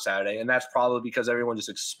draw on Saturday. And that's probably because everyone just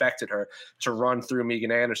expected her to run through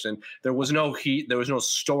Megan Anderson. There was no heat. There was no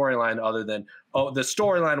storyline other than, the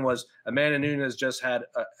storyline was Amanda Nunes just had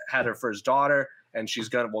her first daughter and she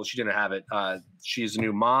didn't have it. She's a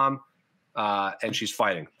new mom. And she's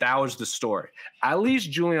fighting. That was the story. At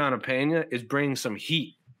least Juliana Pena is bringing some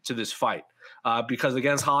heat to this fight. because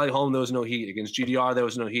against Holly Holm, there was no heat. Against GDR, there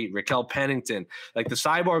was no heat. Raquel Pennington. Like, the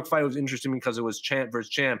Cyborg fight was interesting because it was champ versus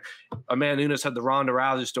champ. Amanda Nunes had the Ronda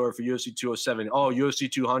Rousey story for UFC 207. Oh,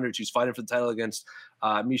 UFC 200, she's fighting for the title against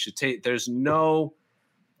Miesha Tate. There's no...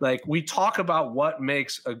 Like, we talk about what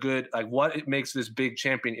makes a good, like, what it makes this big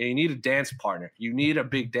champion. And you need a dance partner. You need a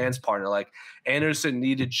big dance partner. Like, Anderson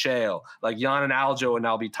needed Chael. Like, Jan and Aljo would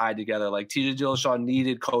now be tied together. Like, TJ Dillashaw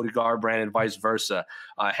needed Cody Garbrandt and vice versa.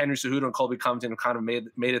 Henry Cejudo and Colby Covington kind of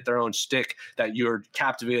made it their own shtick that you're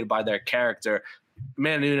captivated by their character.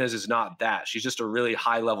 Amanda Nunes is not that. She's just a really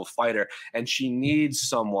high-level fighter, and she needs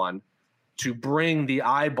someone to bring the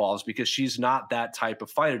eyeballs because she's not that type of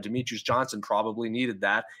fighter. Demetrius Johnson probably needed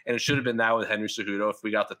that, and it should have been that with Henry Cejudo if we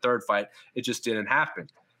got the third fight. It just didn't happen.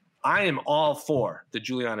 I am all for the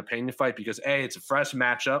Juliana Pena fight because, A, it's a fresh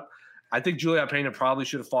matchup. I think Juliana Pena probably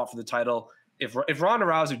should have fought for the title. If Ronda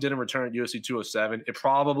Rousey didn't return at UFC 207, it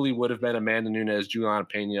probably would have been Amanda Nunes, Juliana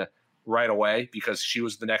Pena right away because she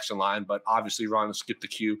was the next in line. But obviously Ronda skipped the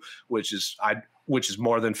queue, which is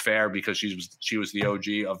more than fair because she was the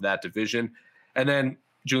OG of that division. And then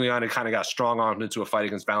Juliana kind of got strong-armed into a fight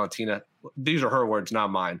against Valentina. These are her words,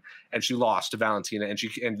 not mine. And she lost to Valentina,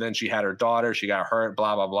 and then she had her daughter. She got hurt,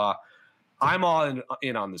 blah, blah, blah. I'm all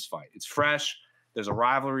in on this fight. It's fresh. There's a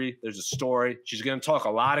rivalry. There's a story. She's going to talk a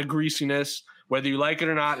lot of greasiness. Whether you like it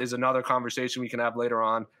or not is another conversation we can have later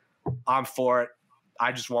on. I'm for it.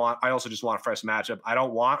 I also just want a fresh matchup. I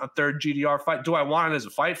don't want a third GDR fight. Do I want it as a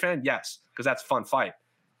fight fan? Yes, because that's a fun fight.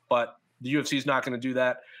 But the UFC is not going to do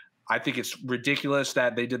that. I think it's ridiculous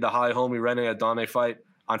that they did the Holly Holm Irene Adane fight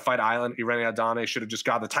on Fight Island. Irene Adane should have just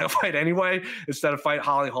got the title fight anyway instead of fight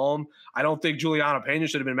Holly Holm. I don't think Juliana Pena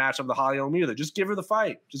should have been matched up with Holly Holm either. Just give her the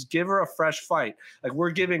fight. Just give her a fresh fight. Like,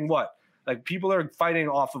 we're giving what? Like, people are fighting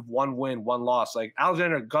off of one win, one loss. Like,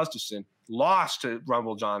 Alexander Gustafsson lost to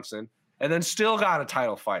Rumble Johnson and then still got a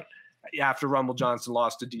title fight after Rumble Johnson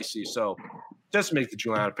lost to DC. So just make the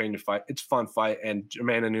Juliana Pena fight. It's a fun fight, and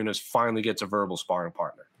Amanda Nunes finally gets a verbal sparring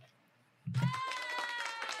partner.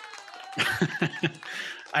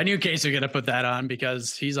 I knew Casey was going to put that on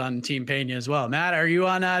because he's on Team Pena as well. Matt, are you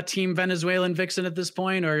on Team Venezuelan Vixen at this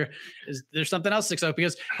point, or is there something else sticks out?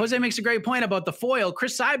 Because Jose makes a great point about the foil.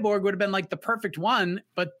 Chris Cyborg would have been like the perfect one,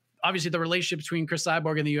 but obviously the relationship between Chris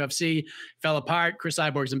Cyborg and the UFC fell apart. Chris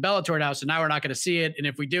Cyborg's in Bellator now, so now we're not going to see it. And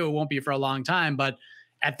if we do, it won't be for a long time. But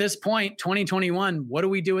at this point, 2021, what do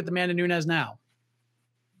we do with Amanda Nunes now?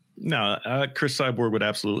 No, Chris Cyborg would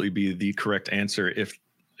absolutely be the correct answer if,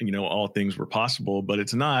 all things were possible, but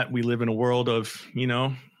it's not. We live in a world of,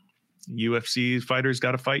 UFC fighters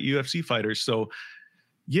got to fight UFC fighters. So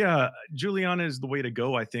yeah, Juliana is the way to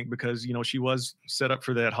go, I think, because, she was set up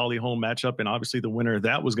for that Holly Holm matchup, and obviously the winner of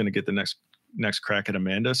that was going to get the next crack at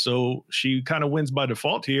Amanda. So she kind of wins by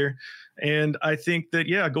default here. And I think that,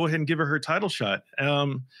 yeah, go ahead and give her title shot.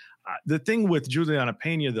 The thing with Juliana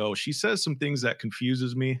Pena, though, she says some things that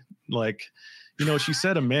confuses me. Like, she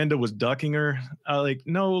said Amanda was ducking her.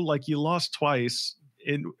 No, you lost twice.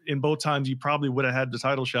 In both times, you probably would have had the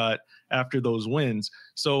title shot after those wins.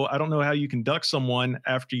 So I don't know how you can duck someone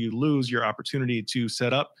after you lose your opportunity to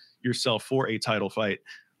set up yourself for a title fight,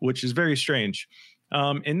 which is very strange.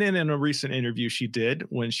 And then in a recent interview she did,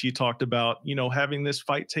 when she talked about, having this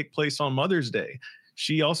fight take place on Mother's Day,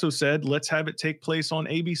 she also said, let's have it take place on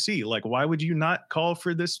ABC. Like, why would you not call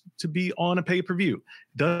for this to be on a pay-per-view?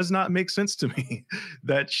 Does not make sense to me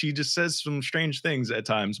that she just says some strange things at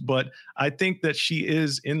times. But I think that she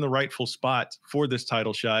is in the rightful spot for this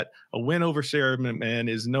title shot. A win over Sarah McMahon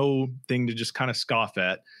is no thing to just kind of scoff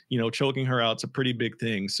at. Choking her out's a pretty big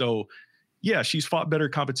thing. So yeah, she's fought better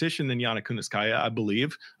competition than Yana Kunitskaya, I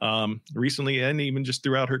believe, recently and even just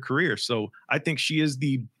throughout her career. So I think she is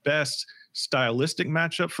the best stylistic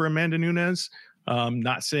matchup for Amanda Nunes.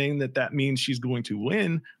 Not saying that means she's going to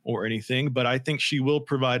win or anything, but I think she will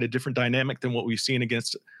provide a different dynamic than what we've seen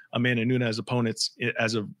against Amanda Nunes opponents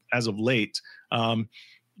as of late.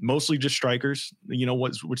 Mostly just strikers,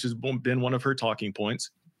 which has been one of her talking points.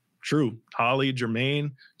 True. Holly,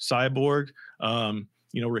 Jermaine, Cyborg,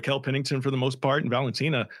 Raquel Pennington for the most part, and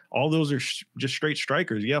Valentina, all those are just straight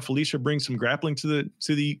strikers. Yeah, Felicia brings some grappling to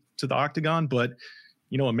the octagon, but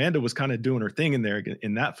Amanda was kind of doing her thing in there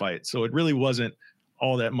in that fight. So it really wasn't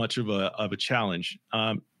all that much of a challenge.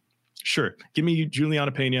 Sure. Give me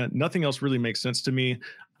Juliana Pena. Nothing else really makes sense to me.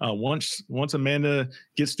 Once Amanda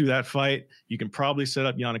gets through that fight, you can probably set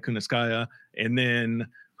up Yana Kunitskaya, and then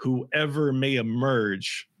whoever may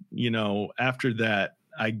emerge, after that,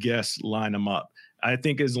 I guess line them up. I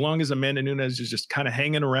think as long as Amanda Nunes is just kind of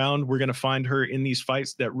hanging around, we're going to find her in these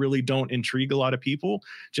fights that really don't intrigue a lot of people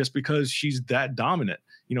just because she's that dominant.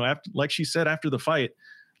 You know, after, like she said after the fight,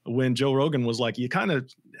 when Joe Rogan was like, you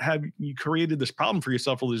created this problem for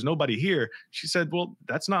yourself. Well, there's nobody here. She said, well,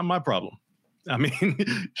 that's not my problem. I mean,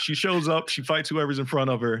 she shows up, she fights whoever's in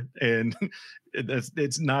front of her, and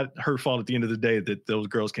it's not her fault at the end of the day that those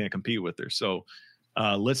girls can't compete with her. So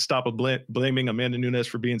let's stop blaming Amanda Nunes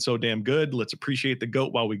for being so damn good. Let's appreciate the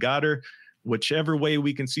GOAT while we got her. Whichever way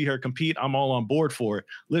we can see her compete, I'm all on board for it.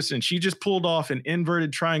 Listen, she just pulled off an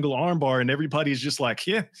inverted triangle armbar, and everybody's just like,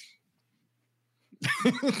 yeah.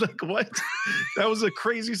 Like, what? That was a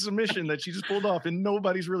crazy submission that she just pulled off, and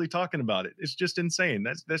nobody's really talking about it. It's just insane.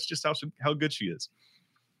 That's just how good she is.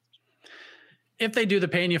 If they do the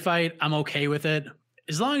Pena fight, I'm okay with it.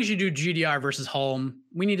 As long as you do GDR versus Holm,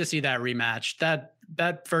 we need to see that rematch.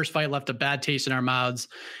 That first fight left a bad taste in our mouths.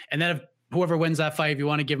 And then if whoever wins that fight, if you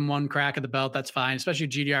want to give them one crack at the belt, that's fine. Especially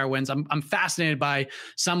if GDR wins. I'm fascinated by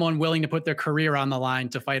someone willing to put their career on the line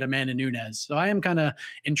to fight Amanda Nunes. So I am kind of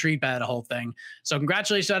intrigued by the whole thing. So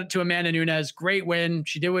congratulations to Amanda Nunes. Great win.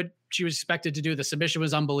 She did what she was expected to do. The submission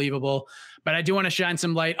was unbelievable. But I do want to shine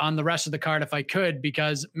some light on the rest of the card if I could,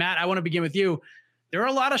 because Matt, I want to begin with you. There are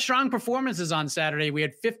a lot of strong performances on Saturday. We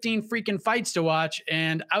had 15 freaking fights to watch.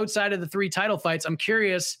 And outside of the 3 title fights, I'm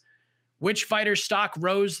curious which fighter's stock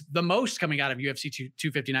rose the most coming out of UFC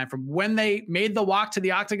 259 from when they made the walk to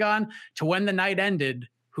the octagon to when the night ended.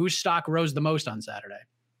 Whose stock rose the most on Saturday?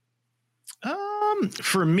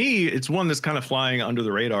 For me, it's one that's kind of flying under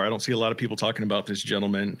the radar. I don't see a lot of people talking about this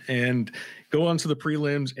gentleman. And go on to the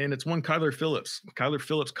prelims, and it's one Kyler Phillips. Kyler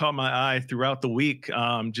Phillips caught my eye throughout the week,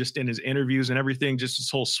 just in his interviews and everything, just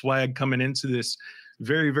his whole swag coming into this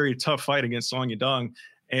very, very tough fight against Song Yadong.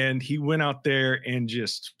 And he went out there and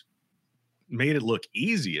just made it look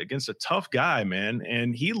easy against a tough guy, man.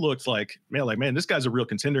 And he looked like, man, this guy's a real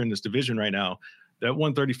contender in this division right now. That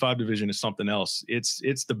 135 division is something else.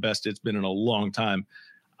 It's the best it's been in a long time.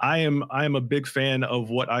 I am a big fan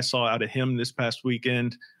of what I saw out of him this past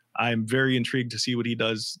weekend. I'm very intrigued to see what he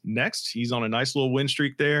does next. He's on a nice little win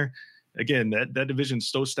streak there. Again, that division's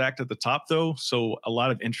so stacked at the top, though, so a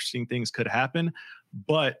lot of interesting things could happen.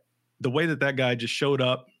 But the way that guy just showed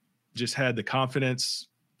up, just had the confidence,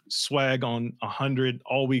 swag on 100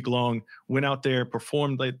 all week long, went out there,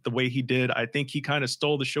 performed like the way he did. I think he kind of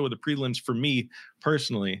stole the show of the prelims for me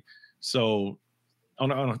personally. So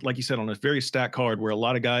on like you said, on a very stacked card where a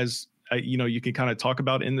lot of guys, you can kind of talk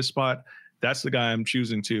about in the spot, that's the guy I'm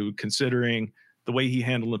choosing to, considering the way he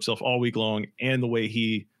handled himself all week long and the way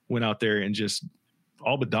he went out there and just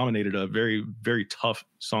all but dominated a very, very tough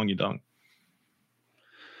Song Yadong.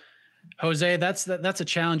 Jose, that's a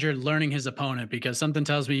challenger learning his opponent, because something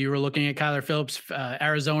tells me you were looking at Kyler Phillips,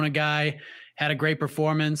 Arizona guy, had a great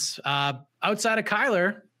performance. Outside of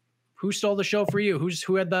Kyler, who stole the show for you?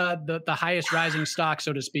 Who had the highest rising stock,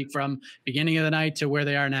 so to speak, from beginning of the night to where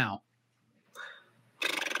they are now?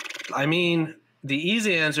 I mean, the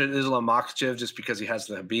easy answer is Islam Makhachev, just because he has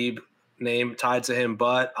the Habib name tied to him.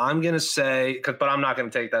 But I'm going to say, but I'm not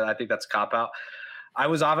going to take that. I think that's a cop-out. I'm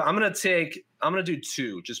going to do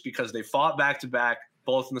 2 just because they fought back-to-back,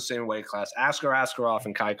 both in the same weight class. Askar Askarov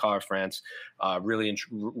and Kai Kara-France really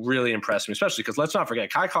impressed me, especially because let's not forget,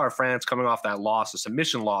 Kai Kara-France coming off that loss, a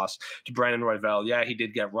submission loss to Brandon Royval. Yeah, he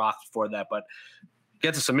did get rocked before that, but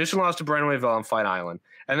gets a submission loss to Brandon Royval on Fight Island,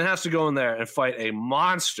 and then has to go in there and fight a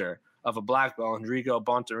monster of a black belt, Enrico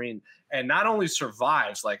Bontarin, and not only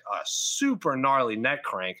survives like a super gnarly neck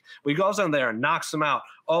crank, but he goes in there and knocks him out.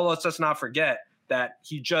 Oh, let's not forget that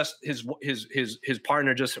he just his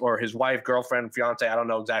partner or his wife, girlfriend, fiance, I don't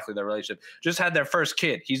know exactly their relationship, just had their first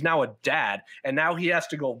kid. He's now a dad, and now he has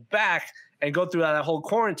to go back and go through that whole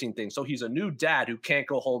quarantine thing. So he's a new dad who can't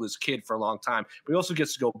go hold his kid for a long time, but he also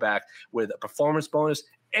gets to go back with a performance bonus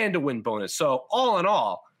and a win bonus. So all in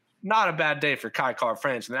all, not a bad day for Kai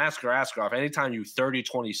Kara-France. And Askar Askarov, anytime you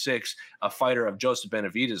 30-26 a fighter of Joseph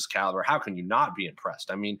Benavidez' caliber, how can you not be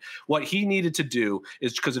impressed? I mean, what he needed to do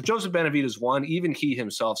is, because if Joseph Benavidez won, even he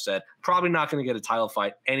himself said, probably not going to get a title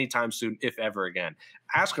fight anytime soon, if ever again.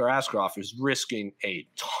 Askar Askarov is risking a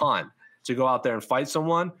ton to go out there and fight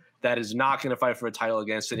someone that is not going to fight for a title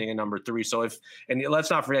again, sitting at number 3. So and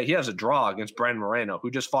let's not forget, he has a draw against Brandon Moreno,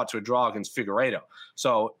 who just fought to a draw against Figueiredo.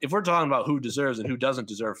 So if we're talking about who deserves and who doesn't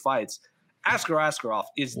deserve fights, Askar Askarov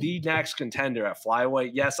is the next contender at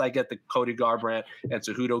flyweight. Yes, I get the Cody Garbrandt and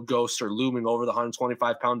Cejudo ghosts are looming over the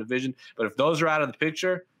 125-pound division, but if those are out of the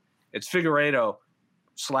picture, it's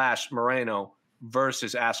Figueiredo/Moreno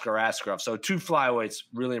versus Askar Askarov. So 2 flyweights,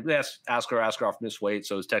 really. Yes, Askar Askarov missed weight,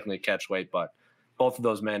 so it's technically catch weight, but both of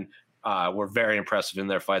those men were very impressive in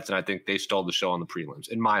their fights, and I think they stole the show on the prelims,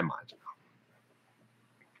 in my mind.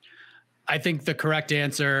 I think the correct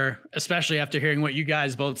answer, especially after hearing what you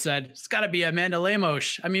guys both said, it's got to be Amanda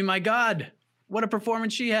Lemos. I mean, my God, what a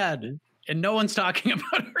performance she had. And no one's talking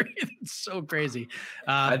about her. It's so crazy.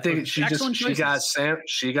 I think she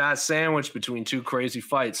got sandwiched between two crazy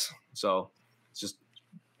fights. So it's just,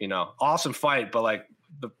 awesome fight. But like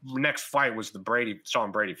the next fight was the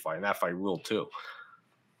Sean Brady fight, and that fight ruled too.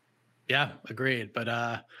 Yeah, agreed.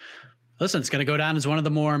 But listen, it's going to go down as one of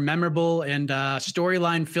the more memorable and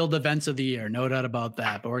storyline filled events of the year. No doubt about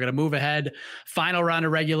that. But we're going to move ahead. Final round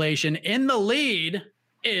of regulation. In the lead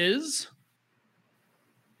is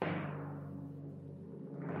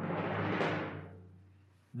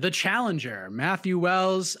the challenger. Matthew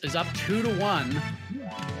Wells is up 2-1.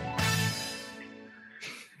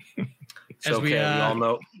 It's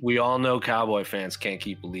okay. We all know Cowboy fans can't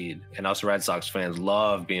keep a lead, and us Red Sox fans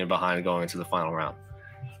love being behind going into the final round.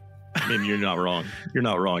 I mean, you're not wrong. You're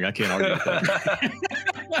not wrong. I can't argue with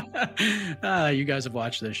that. You guys have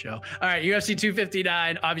watched this show. All right, UFC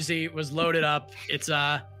 259 obviously was loaded up.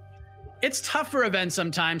 It's tough for events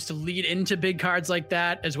sometimes to lead into big cards like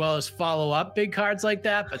that, as well as follow up big cards like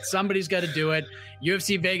that, but somebody's got to do it.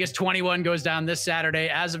 UFC Vegas 21 goes down this Saturday.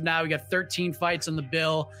 As of now, we got 13 fights on the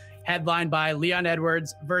bill, headlined by Leon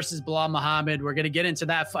Edwards versus Bilal Muhammad. We're going to get into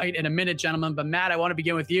that fight in a minute, gentlemen. But Matt, I want to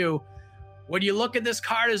begin with you. When you look at this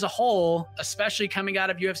card as a whole, especially coming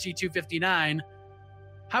out of UFC 259,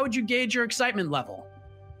 how would you gauge your excitement level?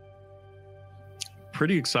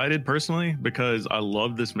 Pretty excited personally because I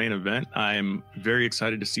love this main event. I'm very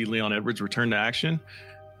excited to see Leon Edwards return to action.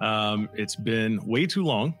 It's been way too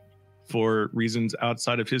long for reasons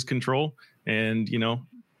outside of his control, and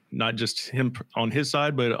not just him on his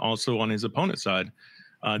side, but also on his opponent's side.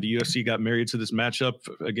 The UFC got married to this matchup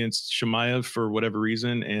against Chimaev for whatever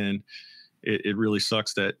reason, and it really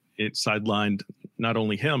sucks that it sidelined not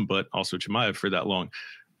only him but also Chimaev for that long.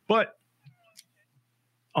 But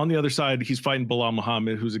on the other side, he's fighting Bilal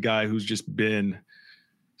Muhammad, who's a guy who's just been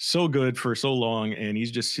so good for so long, and he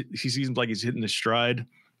seems like he's hitting his stride.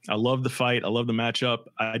 I love the fight. I love the matchup.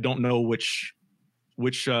 I don't know which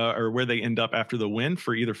or where they end up after the win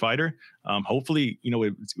for either fighter. Hopefully, it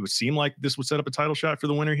would seem like this would set up a title shot for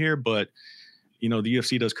the winner here, but the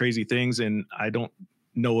UFC does crazy things, and I don't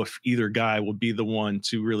know if either guy will be the one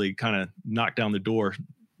to really kind of knock down the door,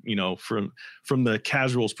 from the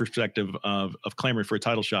casual's perspective of clamoring for a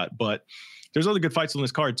title shot. But there's other good fights on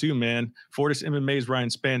this card too, man. Fortis MMA's Ryan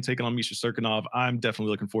Spann taking on Misha Serkinov. I'm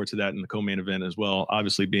definitely looking forward to that in the co-main event as well.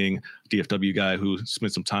 Obviously, being a DFW guy who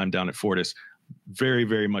spent some time down at Fortis, very,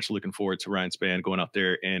 very much looking forward to Ryan Spann going out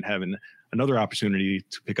there and having another opportunity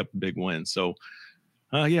to pick up a big win. So,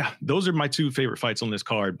 those are my two favorite fights on this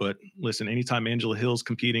card. But listen, anytime Angela Hill's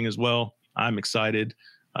competing as well, I'm excited.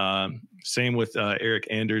 Same with Eric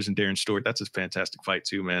Anders and Darren Stewart. That's a fantastic fight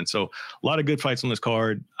too, man. So a lot of good fights on this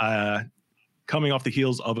card. Coming off the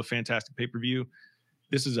heels of a fantastic pay-per-view,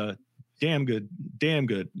 this is a damn good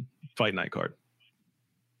fight night card.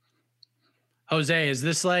 Jose, is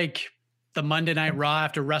this like the Monday Night Raw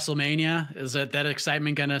after WrestleMania? Is that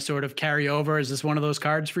excitement going to sort of carry over? Is this one of those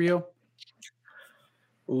cards for you?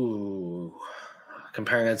 Ooh,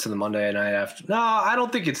 comparing it to the Monday night after. No, I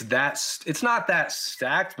don't think it's not that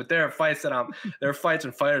stacked, but there are fights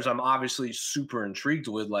and fighters I'm obviously super intrigued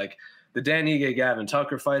with. Like the Dan Ige Gavin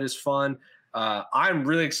Tucker fight is fun. I'm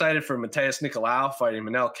really excited for Mateus Nicolau fighting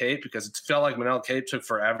Manel Kape because it felt like Manel Kape took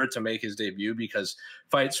forever to make his debut because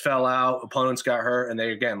fights fell out, opponents got hurt, and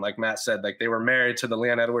they, again, like Matt said, like they were married to the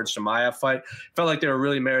Leon Edwards Chimaev fight. Felt like they were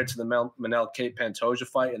really married to the Manel Kape Pantoja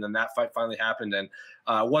fight, and then that fight finally happened, and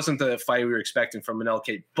it wasn't the fight we were expecting from Manel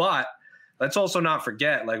Kape. But let's also not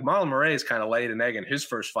forget, like Marlon Moraes kind of laid an egg in his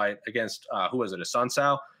first fight against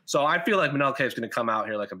Asuncao. So I feel like Manel Kape's going to come out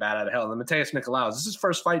here like a bat out of hell. And then Mateus Nicolau, is this his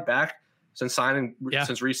first fight back? Since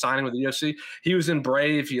re-signing with the UFC, he was in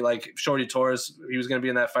Brave. He like Shorty Torres. He was going to be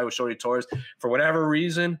in that fight with Shorty Torres. For whatever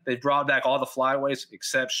reason, they brought back all the flyweights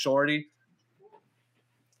except Shorty.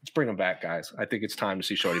 Let's bring him back, guys. I think it's time to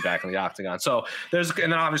see Shorty back in the octagon. So and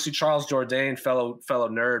then obviously Charles Jourdain, fellow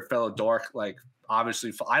nerd, fellow dork. Like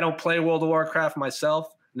obviously, I don't play World of Warcraft myself.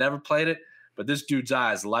 Never played it, but this dude's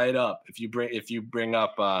eyes light up if you bring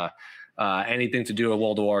up. Anything to do with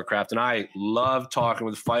World of Warcraft. And I love talking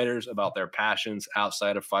with fighters about their passions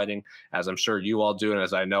outside of fighting, as I'm sure you all do, and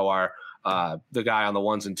as I know the guy on the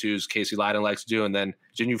ones and twos, Casey Leiden, likes to do, and then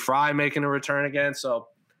Jinyu Fry making a return again. So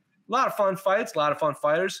a lot of fun fights, a lot of fun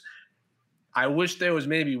fighters. I wish there was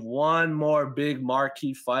maybe one more big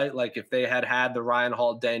marquee fight. Like if they had the Ryan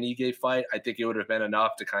Hall-Dan Ige fight, I think it would have been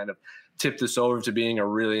enough to kind of tip this over to being a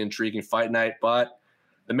really intriguing fight night. But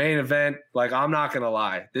the main event, like I'm not going to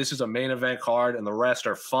lie, this is a main event card and the rest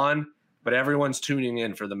are fun, but everyone's tuning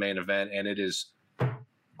in for the main event and it is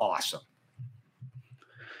awesome.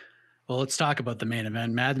 Well, let's talk about the main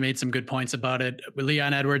event. Matt made some good points about it.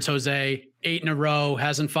 Leon Edwards, Jose, 8 in a row,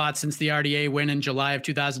 hasn't fought since the RDA win in July of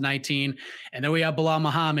 2019. And then we have Bilal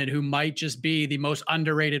Muhammad, who might just be the most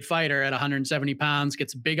underrated fighter at 170 pounds,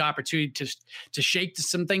 gets a big opportunity to shake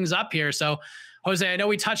some things up here. So, Jose, I know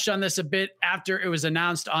we touched on this a bit after it was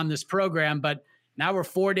announced on this program, but now we're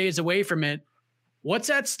 4 days away from it. What's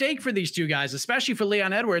at stake for these two guys, especially for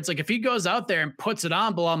Leon Edwards? Like if he goes out there and puts it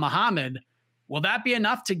on Bilal Muhammad, will that be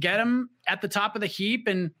enough to get him at the top of the heap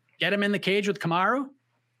and get him in the cage with Kamaru?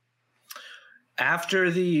 After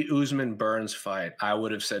the Usman-Burns fight, I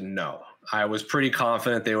would have said no. I was pretty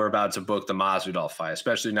confident they were about to book the Masvidal fight,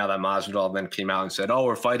 especially now that Masvidal then came out and said, oh,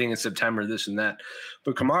 we're fighting in September, this and that.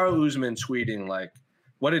 But Kamaru Usman tweeting, like,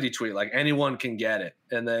 what did he tweet? Like, anyone can get it.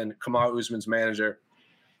 And then Kamaru Usman's manager,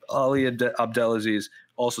 Ali Abdelaziz,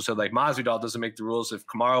 also said, like, Masvidal doesn't make the rules. If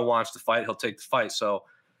Kamaru wants to fight, he'll take the fight. So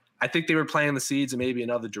I think they were planting the seeds in maybe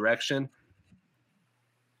another direction.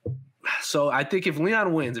 So I think if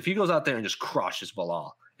Leon wins, if he goes out there and just crushes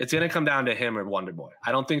Bilal, it's going to come down to him or Wonder Boy.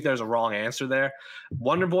 I don't think there's a wrong answer there.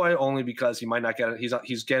 Wonder Boy only because he might not get it.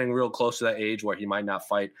 He's getting real close to that age where he might not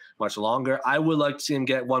fight much longer. I would like to see him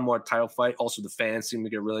get one more title fight. Also, the fans seem to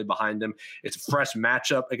get really behind him. It's a fresh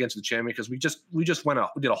matchup against the champion because we just we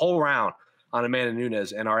did a whole round on Amanda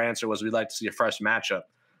Nunes, and our answer was we'd like to see a fresh matchup.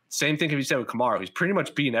 Same thing can be said with Kamaru. He's pretty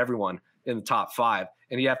much beaten everyone in the top 5,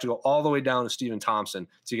 and you have to go all the way down to Stephen Thompson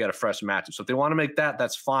to get a fresh matchup. So if they want to make that,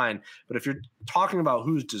 that's fine. But if you're talking about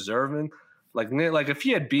who's deserving, like if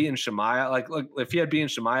he had beaten Chimaev, like if he had beaten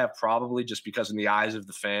Chimaev, probably just because in the eyes of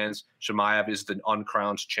the fans, Chimaev is the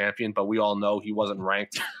uncrowned champion. But we all know he wasn't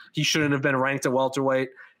ranked. He shouldn't have been ranked at welterweight,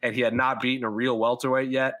 and he had not beaten a real welterweight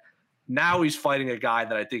yet. Now he's fighting a guy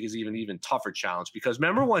that I think is even tougher challenge. Because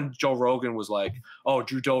remember when Joe Rogan was like, oh,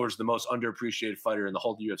 Drew Dober's the most underappreciated fighter in the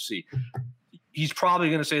whole UFC. He's probably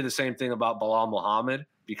going to say the same thing about Bilal Muhammad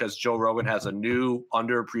because Joe Rogan has a new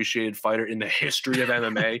underappreciated fighter in the history of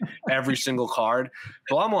MMA, every single card.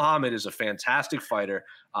 Bilal Muhammad is a fantastic fighter.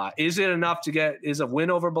 Is a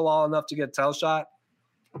win over Bilal enough to get a title shot?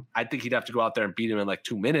 I think he'd have to go out there and beat him in like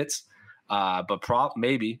 2 minutes. But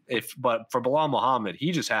for Bilal Muhammad,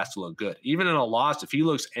 he just has to look good. Even in a loss, if he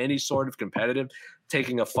looks any sort of competitive,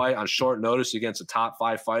 taking a fight on short notice against a top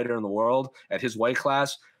 5 fighter in the world at his weight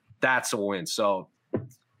class, that's a win. So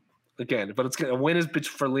again, but a win is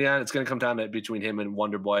for Leon. It's going to come down to between him and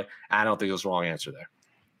Wonder Boy. I don't think there's a wrong answer there.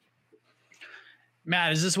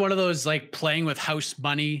 Matt, is this one of those like playing with house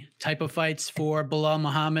money type of fights for Bilal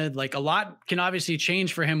Muhammad? Like a lot can obviously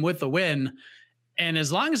change for him with the win. And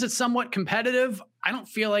as long as it's somewhat competitive, I don't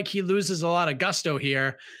feel like he loses a lot of gusto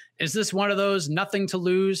here. Is this one of those nothing to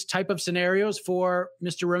lose type of scenarios for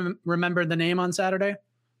Mr. Remember the Name on Saturday?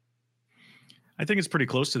 I think it's pretty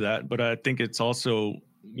close to that, but I think it's also,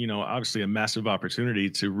 obviously a massive opportunity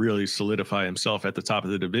to really solidify himself at the top of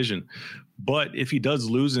the division. But if he does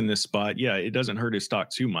lose in this spot, yeah, it doesn't hurt his stock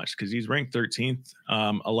too much because he's ranked 13th.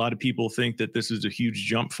 A lot of people think that this is a huge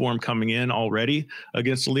jump for him coming in already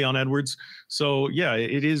against Leon Edwards. So yeah,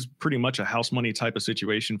 it is pretty much a house money type of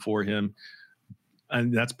situation for him.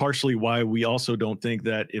 And that's partially why we also don't think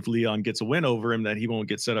that if Leon gets a win over him, that he won't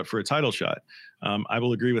get set up for a title shot. I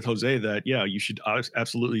will agree with Jose that, yeah, you should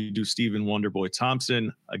absolutely do Stephen Wonderboy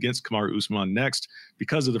Thompson against Kamaru Usman next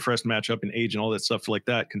because of the fresh matchup and age and all that stuff like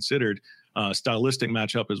that considered. Stylistic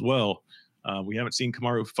matchup as well. We haven't seen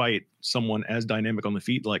Kamaru fight someone as dynamic on the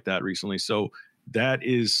feet like that recently. So that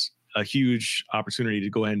is a huge opportunity to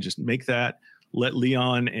go ahead and just make that. Let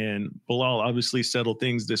Leon and Bilal obviously settle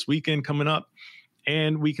things this weekend coming up.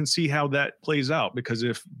 And we can see how that plays out, because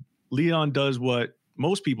if Leon does what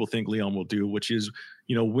most people think Leon will do, which is,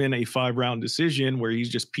 win a 5-round decision where he's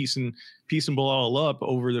just piecing Bilal up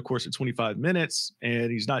over the course of 25 minutes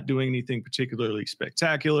and he's not doing anything particularly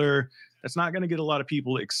spectacular, that's not going to get a lot of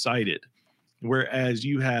people excited. Whereas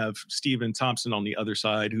you have Stephen Thompson on the other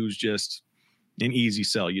side, who's just an easy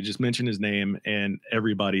sell. You just mention his name and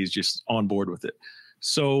everybody's just on board with it.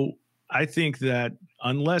 So I think that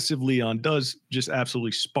unless if Leon does just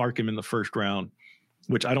absolutely spark him in the first round,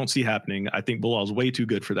 which I don't see happening, I think Bilal's way too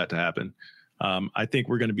good for that to happen. I think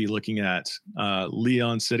we're going to be looking at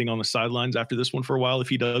Leon sitting on the sidelines after this one for a while if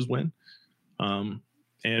he does win,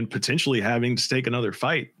 and potentially having to take another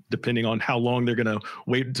fight, depending on how long they're going to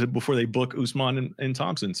wait before they book Usman and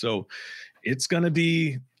Thompson. So it's going to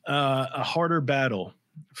be a harder battle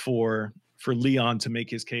for Leon to make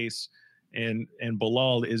his case, and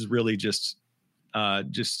Bilal is really just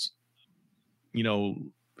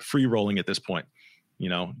free rolling at this point.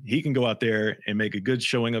 He can go out there and make a good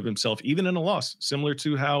showing of himself, even in a loss, similar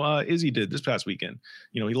to how Izzy did this past weekend.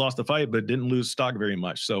 He lost the fight, but didn't lose stock very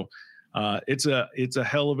much. So it's a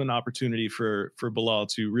hell of an opportunity for Bilal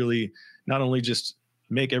to really not only just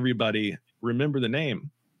make everybody remember the name,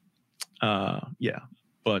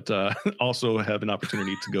 but also have an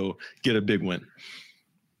opportunity to go get a big win.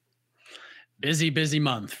 Busy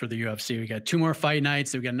month for the UFC. We got 2 more fight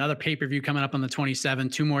nights. We got another pay-per-view coming up on the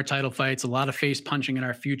 27th, 2 more title fights, a lot of face punching in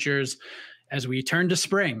our futures as we turn to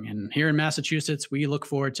spring. And here in Massachusetts, we look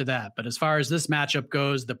forward to that. But as far as this matchup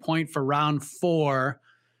goes, the point for round 4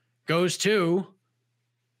 goes to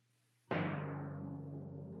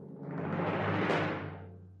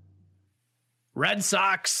Red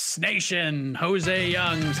Sox Nation. Jose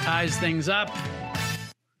Youngs ties things up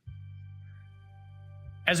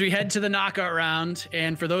as we head to the knockout round.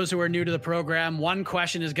 And for those who are new to the program, one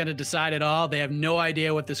question is going to decide it all. They have no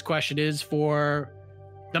idea what this question is for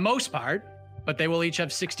the most part, but they will each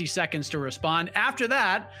have 60 seconds to respond. After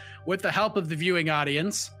that, with the help of the viewing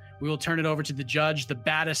audience, we will turn it over to the judge, the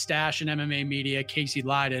baddest stash in MMA media, Casey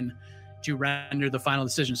Leiden, to render the final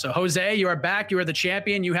decision. So Jose, you are back. You are the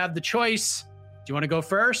champion. You have the choice. Do you want to go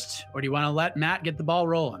first, or do you want to let Matt get the ball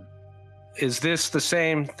rolling? Is this the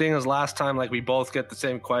same thing as last time? Like, we both get the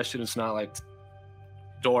same question? It's not like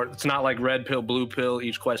red pill, blue pill.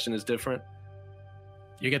 Each question is different.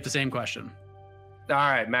 You get the same question. All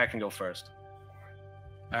right, Matt can go first.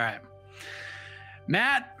 All right,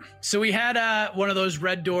 Matt. So we had one of those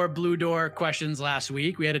red door, blue door questions last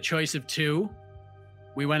week. We had a choice of 2.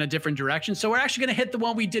 We went a different direction. So we're actually going to hit the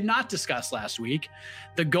one we did not discuss last week,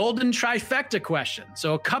 the golden trifecta question.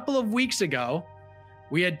 So a couple of weeks ago,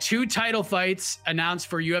 we had 2 title fights announced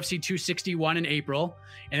for UFC 261 in April,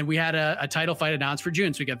 and we had a title fight announced for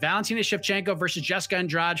June. So we got Valentina Shevchenko versus Jessica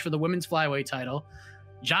Andrade for the women's flyweight title.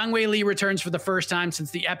 Zhang Weili returns for the first time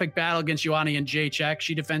since the epic battle against Joanna Jędrzejczyk.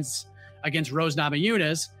 She defends against Rose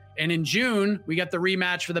Namajunas. And in June, we got the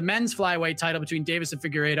rematch for the men's flyweight title between Davison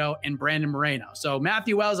Figueiredo and Brandon Moreno. So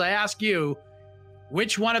Matthew Wells, I ask you,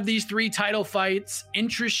 which one of these 3 title fights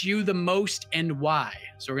interests you the most and why?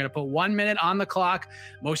 So we're going to put 1 minute on the clock.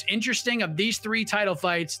 Most interesting of these 3 title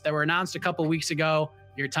fights that were announced a couple weeks ago.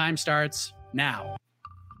 Your time starts now.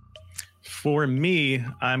 For me,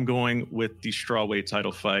 I'm going with the strawweight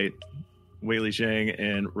title fight, Weili Zhang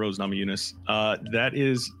and Rose Namajunas. That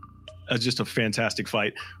is just a fantastic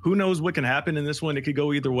fight. Who knows what can happen in this one? It could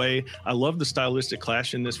go either way. I love the stylistic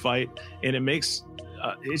clash in this fight, and it makes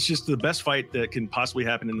it's just the best fight that can possibly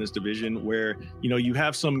happen in this division, where you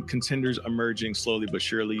have some contenders emerging slowly but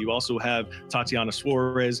surely. You also have Tatiana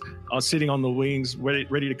Suarez sitting on the wings,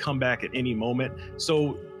 ready to come back at any moment.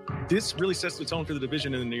 So this really sets the tone for the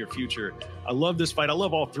division in the near future. I love this fight. I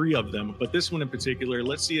love all 3 of them, but this one in particular,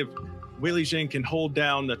 let's see if Weili Zhang can hold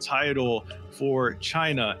down the title for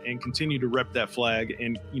China and continue to rep that flag,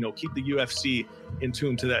 and keep the UFC in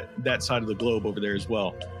tune to that side of the globe over there as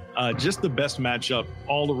well. Just the best matchup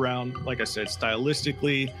all around, like I said,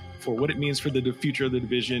 stylistically, for what it means for the future of the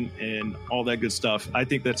division and all that good stuff. I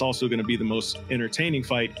think that's also going to be the most entertaining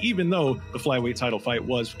fight, even though the flyweight title fight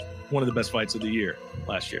was one of the best fights of the year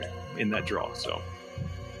last year in that draw. So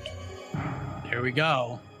there we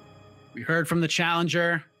go. We heard from the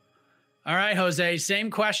challenger. All right, Jose,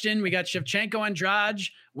 same question. We got Shevchenko Andrade,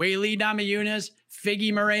 Weili Namajunas,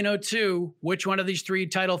 Figgy Moreno 2. Which one of these 3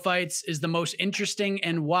 title fights is the most interesting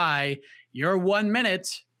and why? Your 1 minute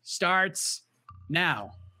starts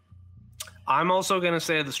now. I'm also going to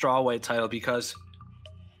say the strawweight title because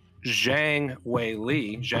Zhang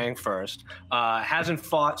Weili, Zhang first, hasn't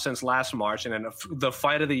fought since last March, and in the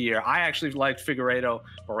fight of the year, I actually liked Figueiredo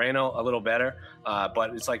Moreno a little better,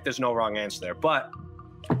 but it's like there's no wrong answer there. But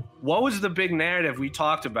what was the big narrative we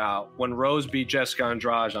talked about when Rose beat Jessica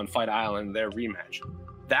Andrade on Fight Island, their rematch?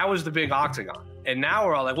 That was the big octagon. And now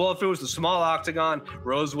we're all like, well, if it was the small octagon,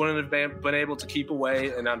 Rose wouldn't have been able to keep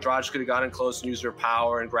away, and Andrade could have gotten close and used her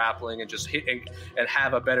power and grappling and just hit and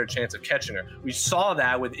have a better chance of catching her. We saw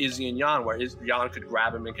that with Izzy and Jan, where Jan could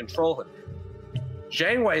grab him and control him.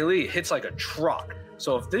 Zhang Weili hits like a truck.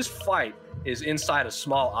 So if this fight is inside a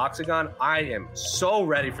small octagon, I am so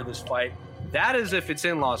ready for this fight. That is if it's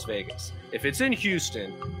in Las Vegas. If it's in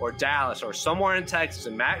Houston or Dallas or somewhere in Texas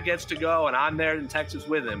and Matt gets to go and I'm there in Texas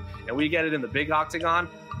with him and we get it in the big octagon,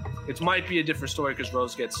 it might be a different story because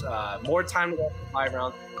Rose gets more time to go for 5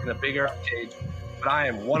 rounds in a bigger cage. But I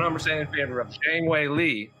am 100% in favor of Zhang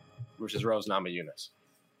Weili versus Rose Namajunas.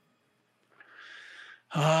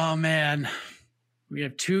 Oh, man. We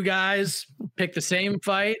have two guys pick the same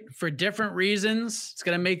fight for different reasons. It's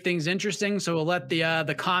going to make things interesting. So we'll let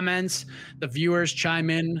the comments, the viewers chime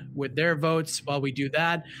in with their votes while we do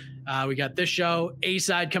that. We got this show,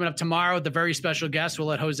 A-Side, coming up tomorrow with a very special guest. We'll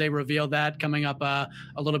let Jose reveal that coming up a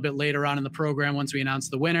little bit later on in the program once we announce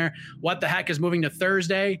the winner. What the Heck is moving to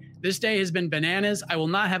Thursday. This day has been bananas. I will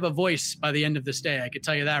not have a voice by the end of this day. I can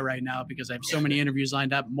tell you that right now because I have so many interviews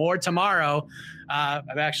lined up. More tomorrow.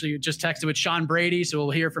 I've actually just texted with Sean Brady, so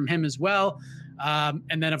we'll hear from him as well.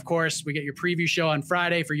 And then, of course, we get your preview show on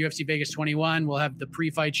Friday for UFC Vegas 21. We'll have the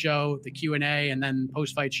pre-fight show, the Q&A, and then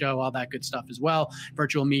post-fight show, all that good stuff as well.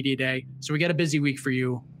 Virtual Media Day. So we got a busy week for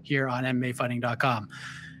you here on MMAfighting.com.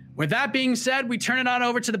 With that being said, we turn it on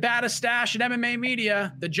over to the baddest stash at MMA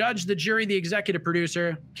Media, the judge, the jury, the executive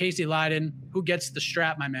producer, Casey Leydon. Who gets the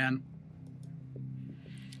strap, my man?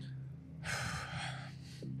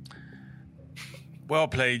 Well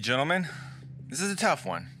played, gentlemen. This is a tough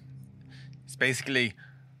one. It's basically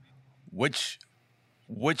which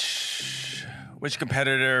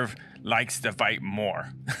competitor likes to fight more.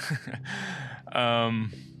 All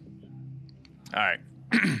right.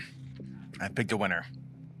 I picked a winner.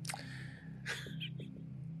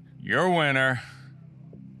 Your winner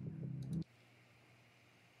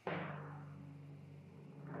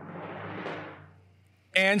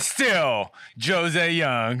and still Jose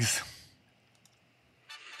Youngs.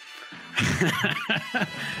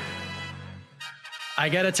 I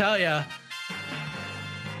gotta tell you,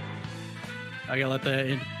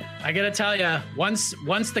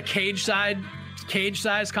 once the cage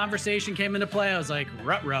size conversation came into play, I was like,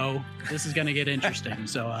 ruh-roh, this is gonna get interesting.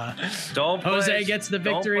 So Jose gets the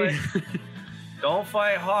victory. Don't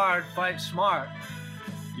fight hard, fight smart.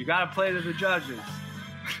 You gotta play to the judges.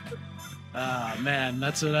 Man,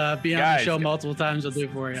 that's what being on the show multiple times will do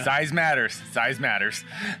for you. Size matters.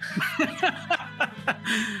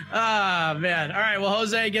 Man. All right. Well,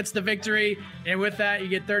 Jose gets the victory. And with that, you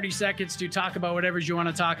get 30 seconds to talk about whatever you want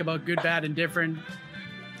to talk about, good, bad, and different.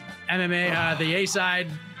 MMA, the A-Side,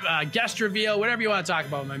 guest reveal, whatever you want to talk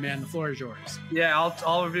about, my man. The floor is yours. Yeah,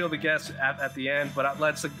 I'll reveal the guests at the end. But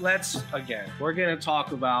let's again, we're going to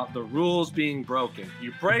talk about the rules being broken.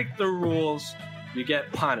 You break the rules, you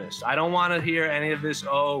get punished. I don't want to hear any of this,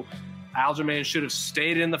 Aljamain should have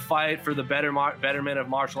stayed in the fight for the betterment of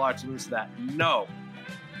martial arts and this and that. No.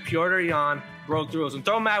 Petr Yan broke the rules. And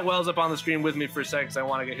throw Matt Wells up on the screen with me for a second because I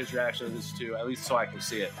want to get his reaction to this too, at least so I can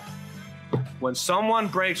see it. When someone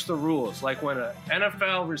breaks the rules, like when an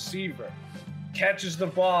NFL receiver catches the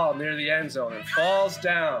ball near the end zone and falls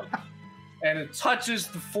down and it touches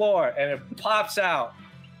the floor and it pops out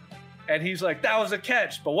and he's like, that was a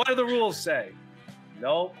catch. But what do the rules say?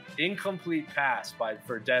 Nope, incomplete pass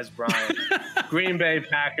for Des Bryant. Green Bay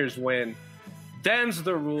Packers win. Them's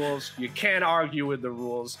the rules. You can't argue with the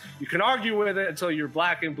rules. You can argue with it until you're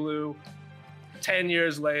black and blue 10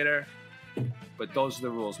 years later. But those are the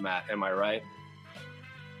rules, Matt. Am I right?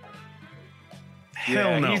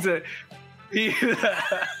 Hell no. He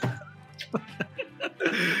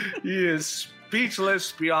is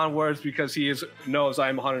speechless beyond words because he knows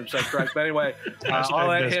I'm 100% correct. But anyway, I'll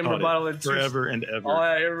let him rebuttal in forever and ever. I'll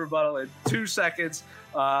let him rebuttal in 2 seconds.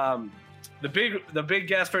 The big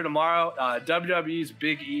guest for tomorrow, WWE's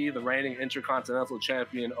Big E, the reigning Intercontinental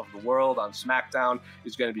Champion of the world on SmackDown,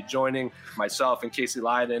 is going to be joining myself and Casey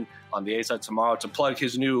Leydon on the A-Side tomorrow to plug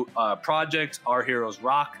his new project, Our Heroes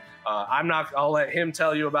Rock. I'll let him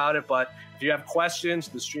tell you about it, but if you have questions,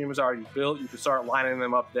 the stream is already built. You can start lining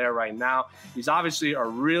them up there right now. He's obviously a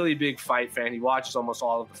really big fight fan. He watches almost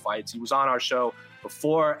all of the fights. He was on our show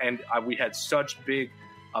before, and we had such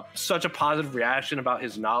a positive reaction about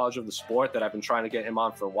his knowledge of the sport that I've been trying to get him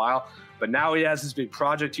on for a while. But now he has this big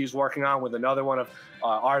project he's working on with another one of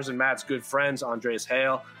ours and Matt's good friends, Andreas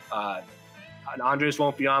Hale. Andreas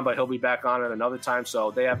won't be on, but he'll be back on at another time. So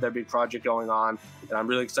they have their big project going on, and I'm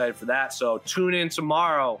really excited for that. So tune in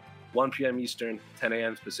tomorrow, 1 p.m. Eastern, 10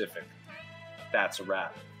 a.m. Pacific. That's a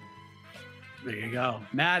wrap. There you go.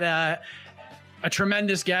 Matt, a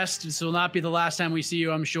tremendous guest. This will not be the last time we see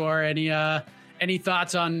you, I'm sure. Any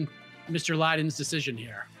thoughts on Mr. Leydon's decision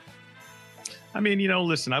here? I mean,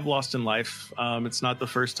 listen, I've lost in life. It's not the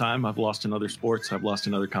first time. I've lost in other sports. I've lost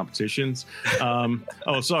in other competitions.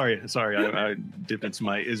 Sorry. I dipped into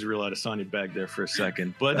my Israel Adesanya bag there for a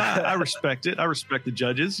second. But I respect it. I respect the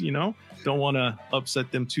judges, Don't want to upset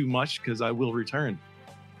them too much because I will return.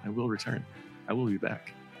 I will be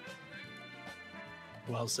back.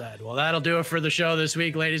 Well said. Well, that'll do it for the show this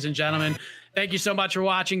week, ladies and gentlemen. Thank you so much for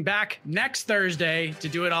watching. Back next Thursday to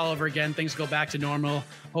do it all over again. Things go back to normal.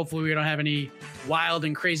 Hopefully we don't have any wild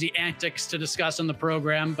and crazy antics to discuss on the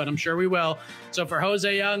program, but I'm sure we will. So for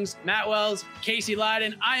Jose Youngs, Matt Wells, Casey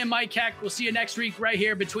Leydon, I am Mike Heck. We'll see you next week right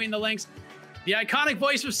here between the links. The iconic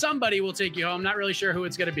voice of somebody will take you home. Not really sure who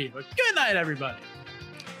it's going to be, but good night, everybody.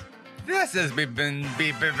 This has been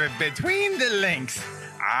Between the Links.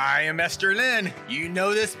 I am Esther Lynn. You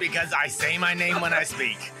know this because I say my name when I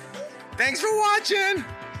speak. Thanks for watching.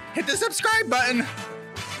 Hit the subscribe button.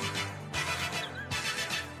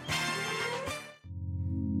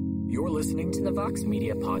 You're listening to the Vox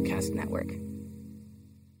Media Podcast Network.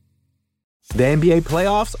 The NBA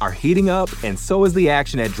playoffs are heating up, and so is the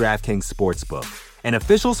action at DraftKings Sportsbook, an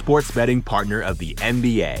official sports betting partner of the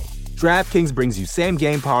NBA. DraftKings brings you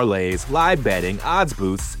same-game parlays, live betting, odds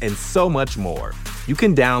boosts, and so much more. You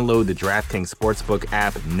can download the DraftKings Sportsbook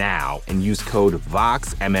app now and use code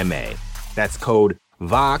VOXMMA. That's code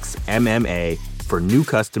VOXMMA for new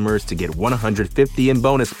customers to get $150 in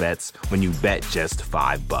bonus bets when you bet just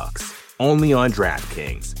 $5. Only on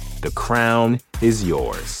DraftKings. The crown is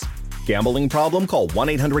yours. Gambling problem? Call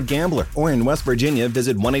 1-800-GAMBLER. Or in West Virginia,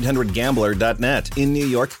 visit 1-800-GAMBLER.net. In New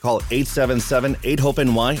York, call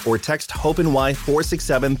 877-8-HOPE-NY or text HOPE-NY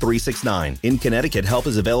 467-369. In Connecticut, help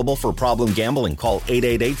is available for problem gambling. Call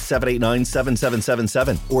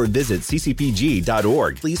 888-789-7777 or visit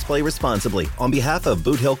ccpg.org. Please play responsibly. On behalf of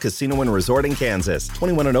Boot Hill Casino and Resort in Kansas,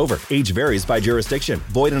 21 and over. Age varies by jurisdiction.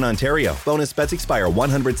 Void in Ontario. Bonus bets expire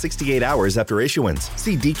 168 hours after issuance.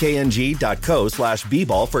 See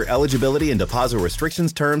dkng.co/bball for eligibility and deposit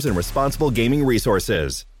restrictions, terms, and responsible gaming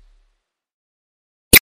resources.